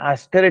is an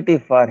austerity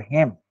for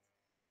him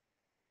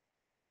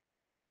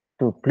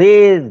to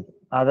please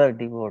other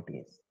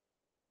devotees.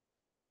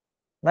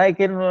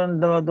 Like in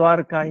the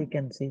Dwarka, you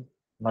can see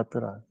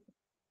Mathura.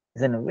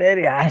 It's a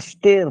very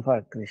austere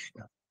for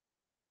Krishna.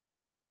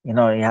 He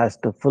has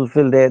to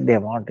fulfill they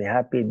want to be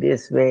happy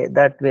this way,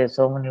 that way,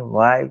 so many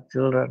wives,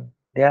 children,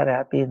 they are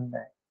happy in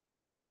that.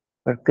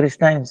 But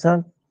Krishna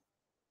himself,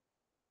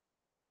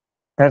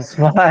 that's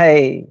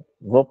why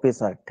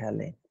gopis are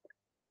telling.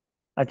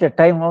 अच्छा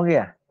time हो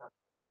गया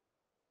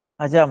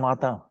अच्छा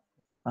माता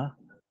huh?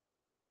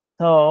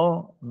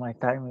 So my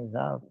time is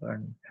up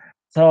and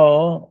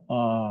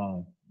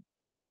so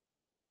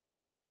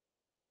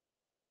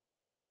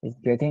it's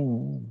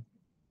getting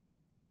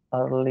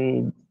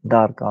early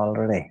dark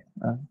already.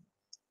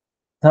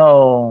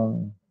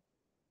 So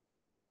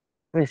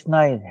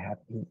Krishna is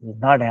happy. He's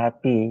not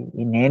happy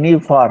in any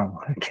form.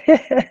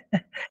 Okay,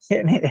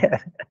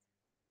 anywhere.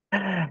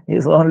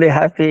 He's only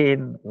happy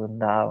in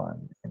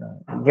Vrindavan.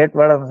 Get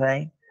what I'm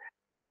saying?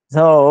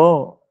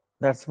 So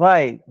that's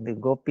why the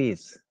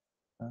gopis.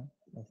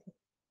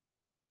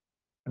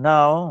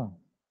 Now,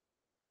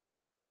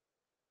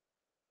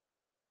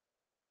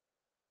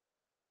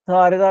 so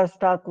Haridas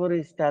Thakur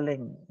is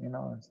telling,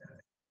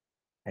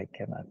 I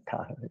cannot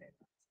tolerate.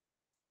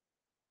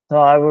 So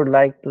I would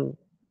like to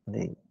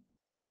the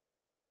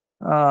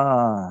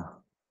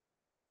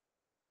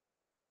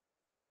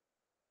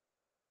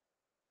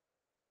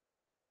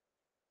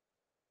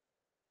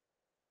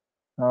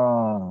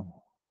Uh,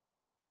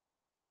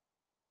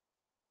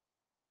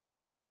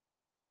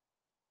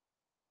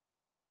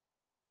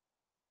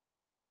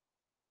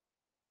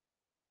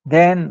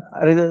 then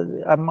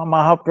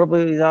Mahaprabhu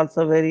is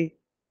also very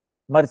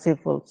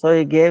merciful. So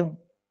he gave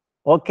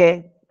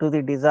okay to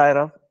the desire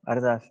of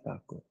Haridas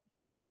Thakur.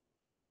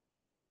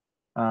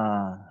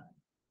 Uh,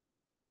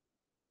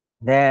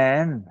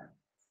 then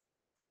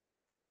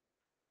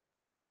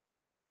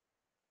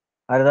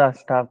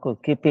Haridas Thakur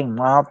keeping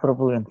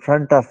Mahaprabhu in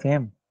front of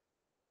him,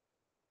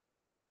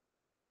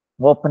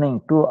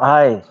 opening two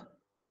eyes,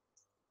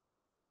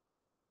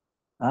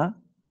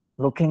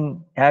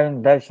 looking,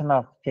 having darshan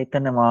of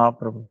Chaitanya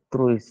Mahaprabhu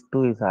through his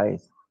two his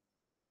eyes.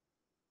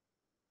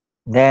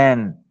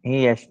 Then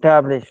he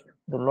established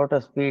the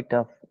lotus feet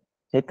of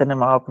Chaitanya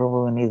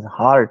Mahaprabhu in his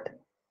heart.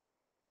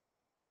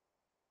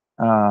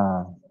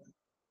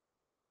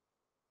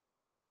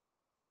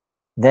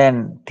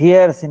 Then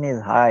tears in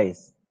his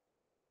eyes.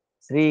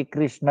 Sri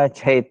Krishna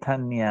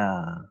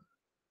Chaitanya.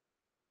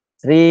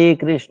 Sri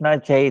Krishna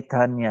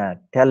Chaitanya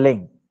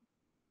telling,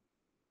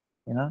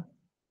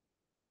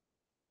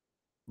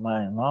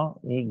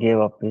 he gave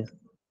up his,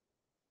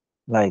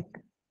 like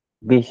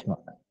Bhishma,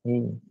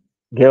 he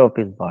gave up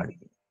his body.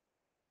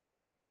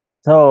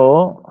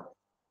 So,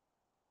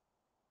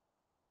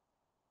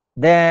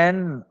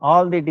 then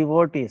all the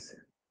devotees,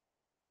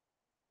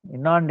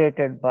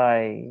 inundated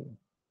by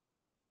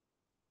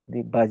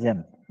the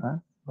bhajan,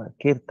 by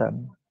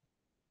kirtan,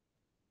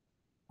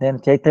 then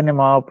Chaitanya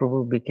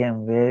Mahaprabhu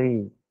became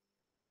very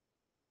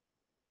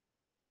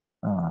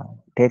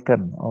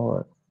taken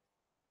over.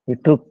 He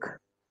took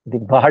the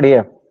body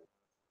of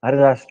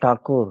Haridas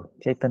Thakur,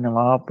 Chaitanya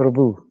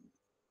Mahaprabhu.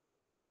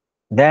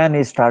 Then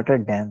he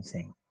started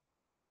dancing.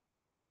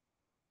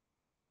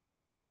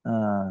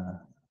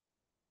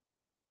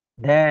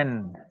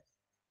 Then,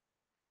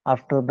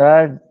 after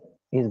that,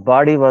 his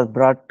body was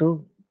brought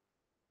to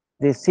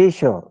the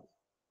seashore.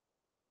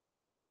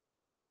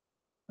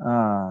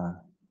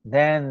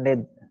 Then they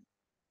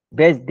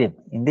bathed him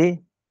in the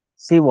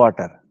sea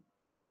water.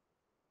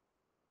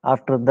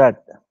 After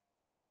that,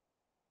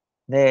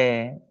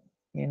 they,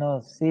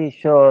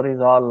 seashore is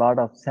all lot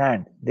of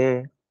sand.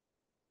 They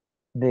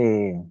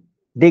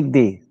dig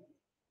the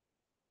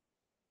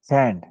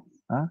sand.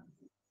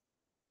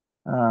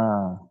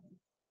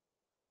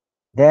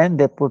 Then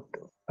they put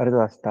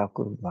Haridas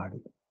Thakur's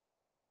body.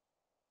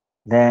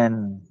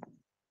 Then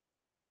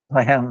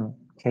Swayam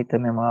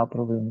Chaitanya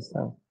Mahaprabhu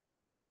himself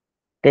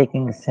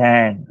taking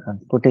sand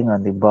and putting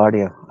on the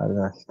body of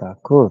Haridas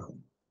Thakur.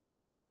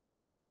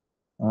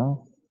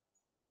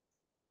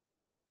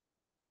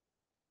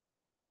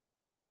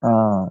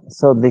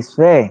 So this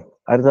way,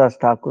 Haridas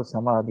Thakur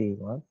Samadhi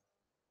was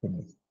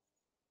finished.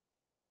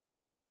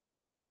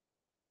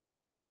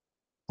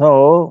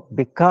 So,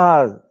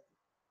 because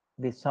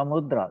the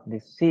samudra, the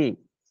sea,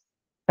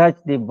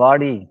 touched the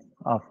body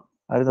of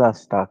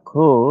Haridas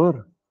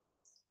Thakur,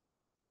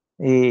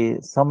 the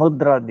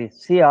samudra, the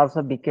sea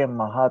also became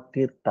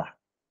Mahatirtha,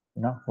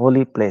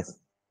 holy place.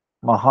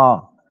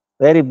 Maha,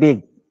 very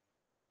big,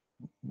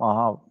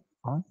 Maha,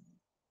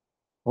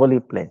 holy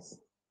place.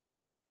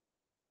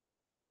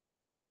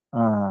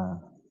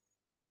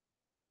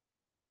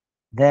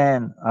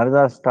 Then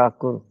Haridas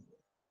Thakur,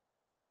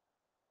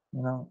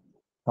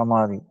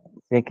 Samadhi,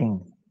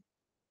 taking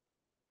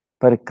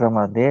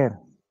parikrama there.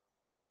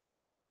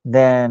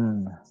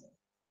 Then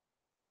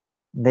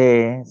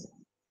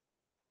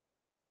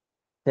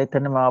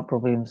Chaitanya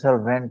Mahaprabhu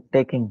himself went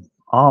taking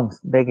alms,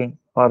 begging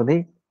for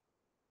the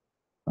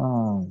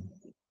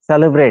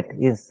celebrate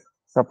his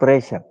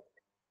separation.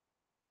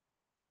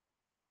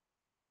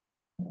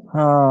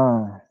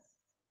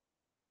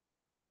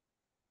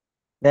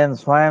 Then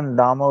Swayam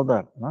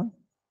Damodar,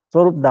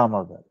 Swarup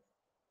Damodar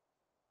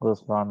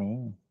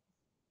Goswami,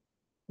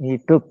 he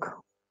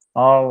took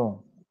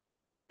all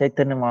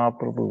Chaitanya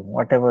Mahaprabhu,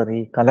 whatever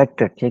he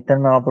collected,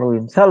 Chaitanya Mahaprabhu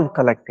himself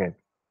collected,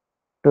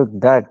 took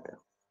that.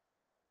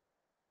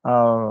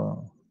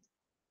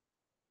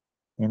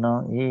 He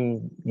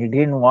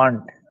didn't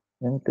want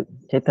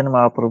Chaitanya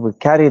Mahaprabhu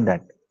carry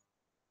that.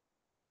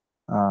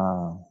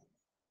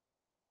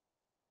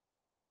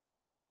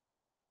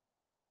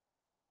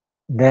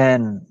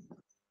 Then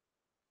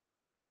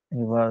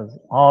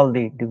all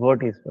the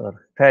devotees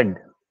were fed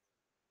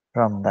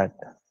from that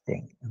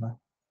thing.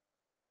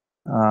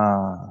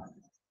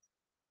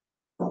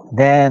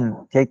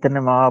 Then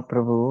Chaitanya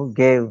Mahaprabhu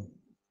gave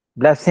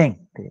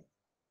blessing.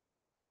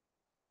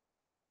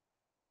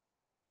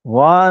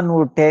 One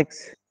who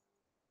takes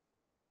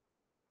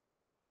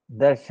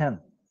darshan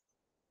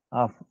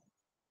of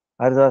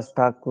Haridas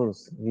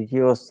Thakur's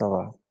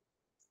Vijayosava,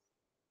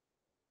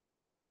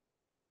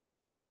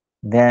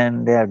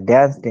 then they have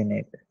danced in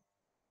it,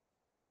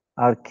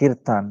 or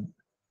kirtan.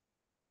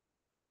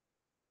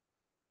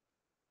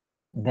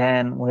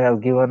 Then we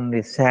have given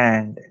the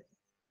sand,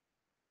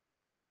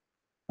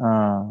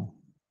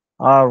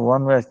 or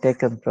one who has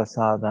taken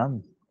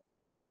prasadam.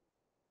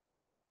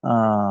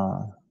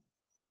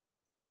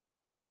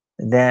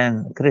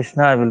 Then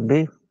Krishna will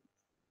be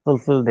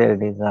fulfill their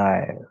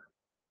desire.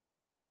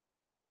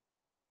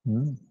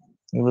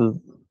 He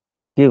will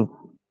give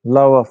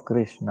love of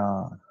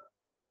Krishna.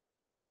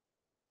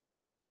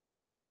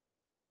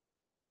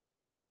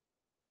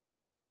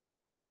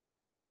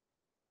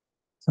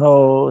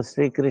 So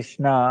Sri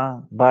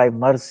Krishna, by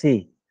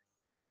mercy,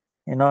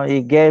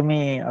 he gave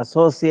me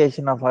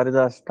association of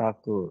Haridas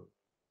Thakur.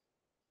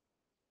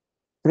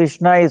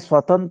 Krishna is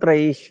Swatantra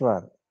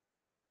Ishwar.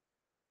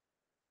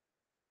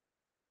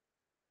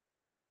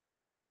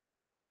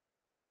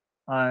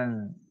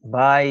 And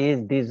by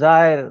his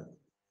desire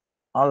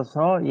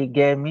also,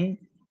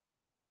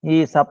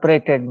 he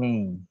separated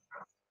me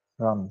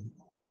from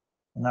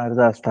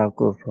Haridas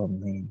Thakur from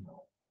me.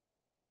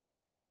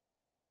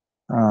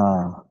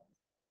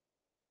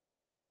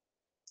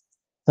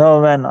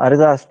 So when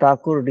Haridas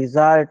Thakur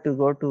desired to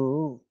go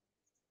to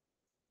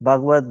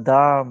Bhagavad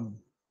Dham,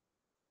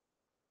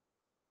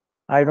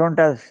 I don't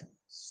have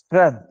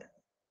strength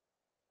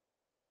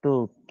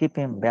to keep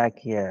him back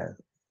here.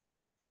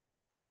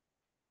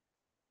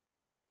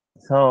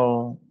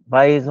 So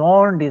by his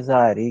own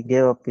desire, he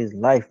gave up his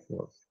life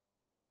force.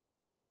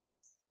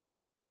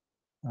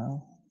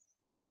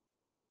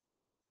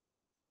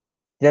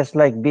 Just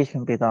like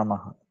Bhishma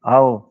Pitamaha,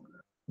 how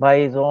by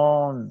his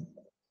own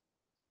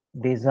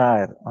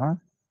desire,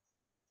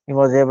 he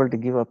was able to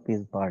give up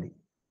his body.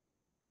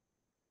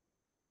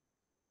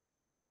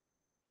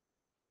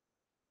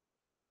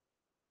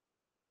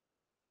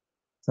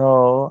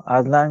 So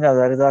as long as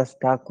Haridas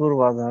Thakur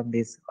was on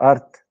this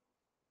earth,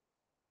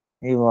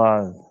 he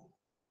was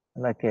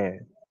like a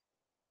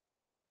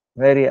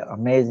very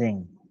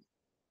amazing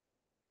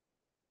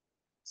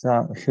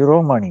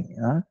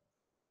Shiromani.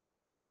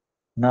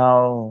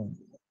 Now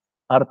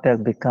earth has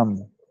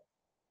become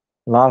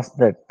lost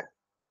that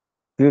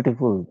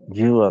beautiful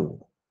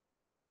jewel.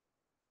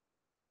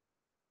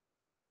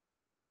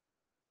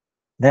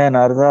 Then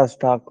Haridas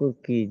Thakur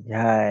ki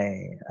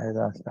jai,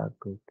 Haridas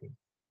Thakur ki.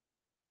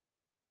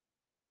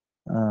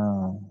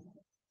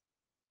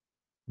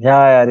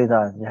 Jai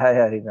Haridas, Jai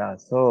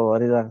Haridas. So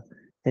Haridas,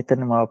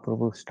 Chaitanya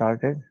Mahaprabhu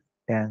started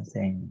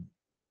dancing.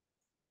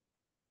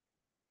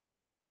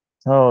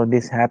 So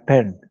this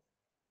happened.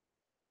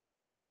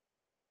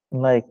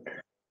 Like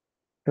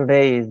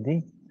today is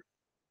the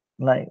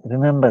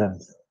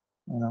remembrance,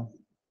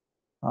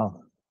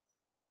 of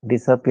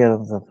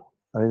disappearance of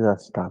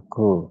Haridas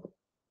Thakur.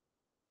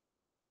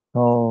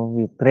 So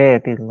we pray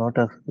at his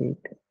lotus feet.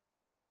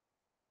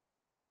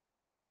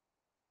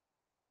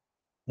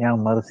 Have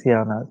mercy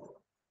on us.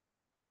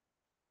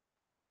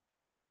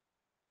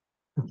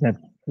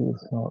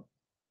 So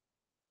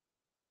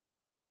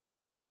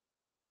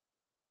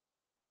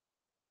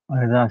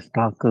Haridas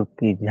Thakur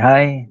ki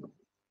jai,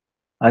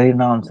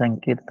 Harinam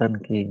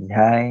Sankirtan ki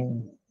jai,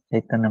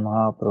 Chaitanya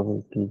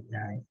Mahaprabhu ki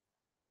jai,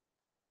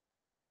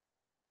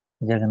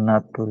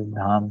 Jagannathpuri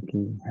धाम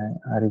की जय,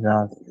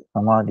 हरिदास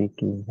समाधि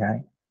की जय,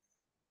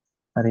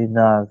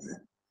 हरिदास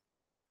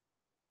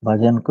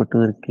भजन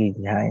कुटीर की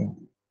जय,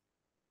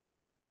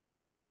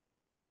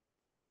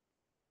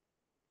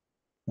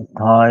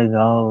 थाय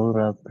गौर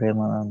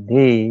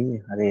प्रेमानंदी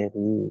हरे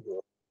हरि,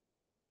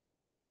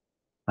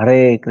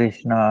 हरे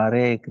कृष्णा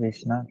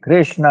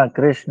कृष्णा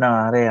कृष्णा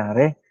हरे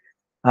हरे,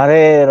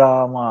 हरे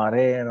राम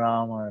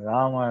राम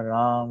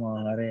राम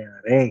हरे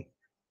हरे,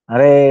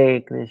 हरे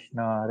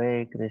कृष्णा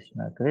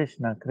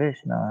कृष्णा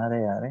कृष्णा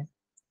हरे हरे,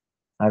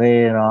 हरे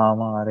Ram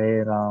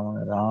Ram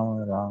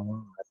Ram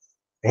Hare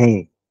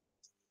Hare.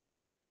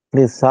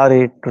 Please,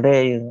 sorry,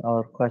 today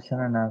our question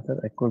and answer,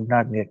 I could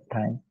not get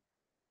time.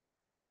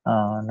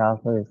 And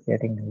also it's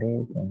getting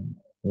late and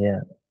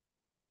yeah.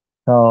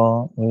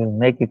 So we will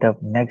make it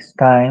up next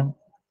time.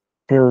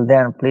 Till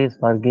then, please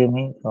forgive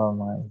me for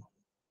my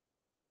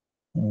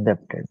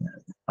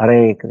indebtedness.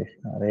 Hare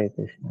Krishna,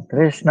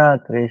 Krishna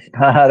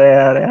Krishna, Hare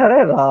Hare,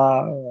 Hare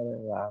Ram,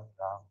 Ram.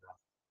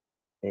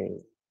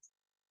 Hey.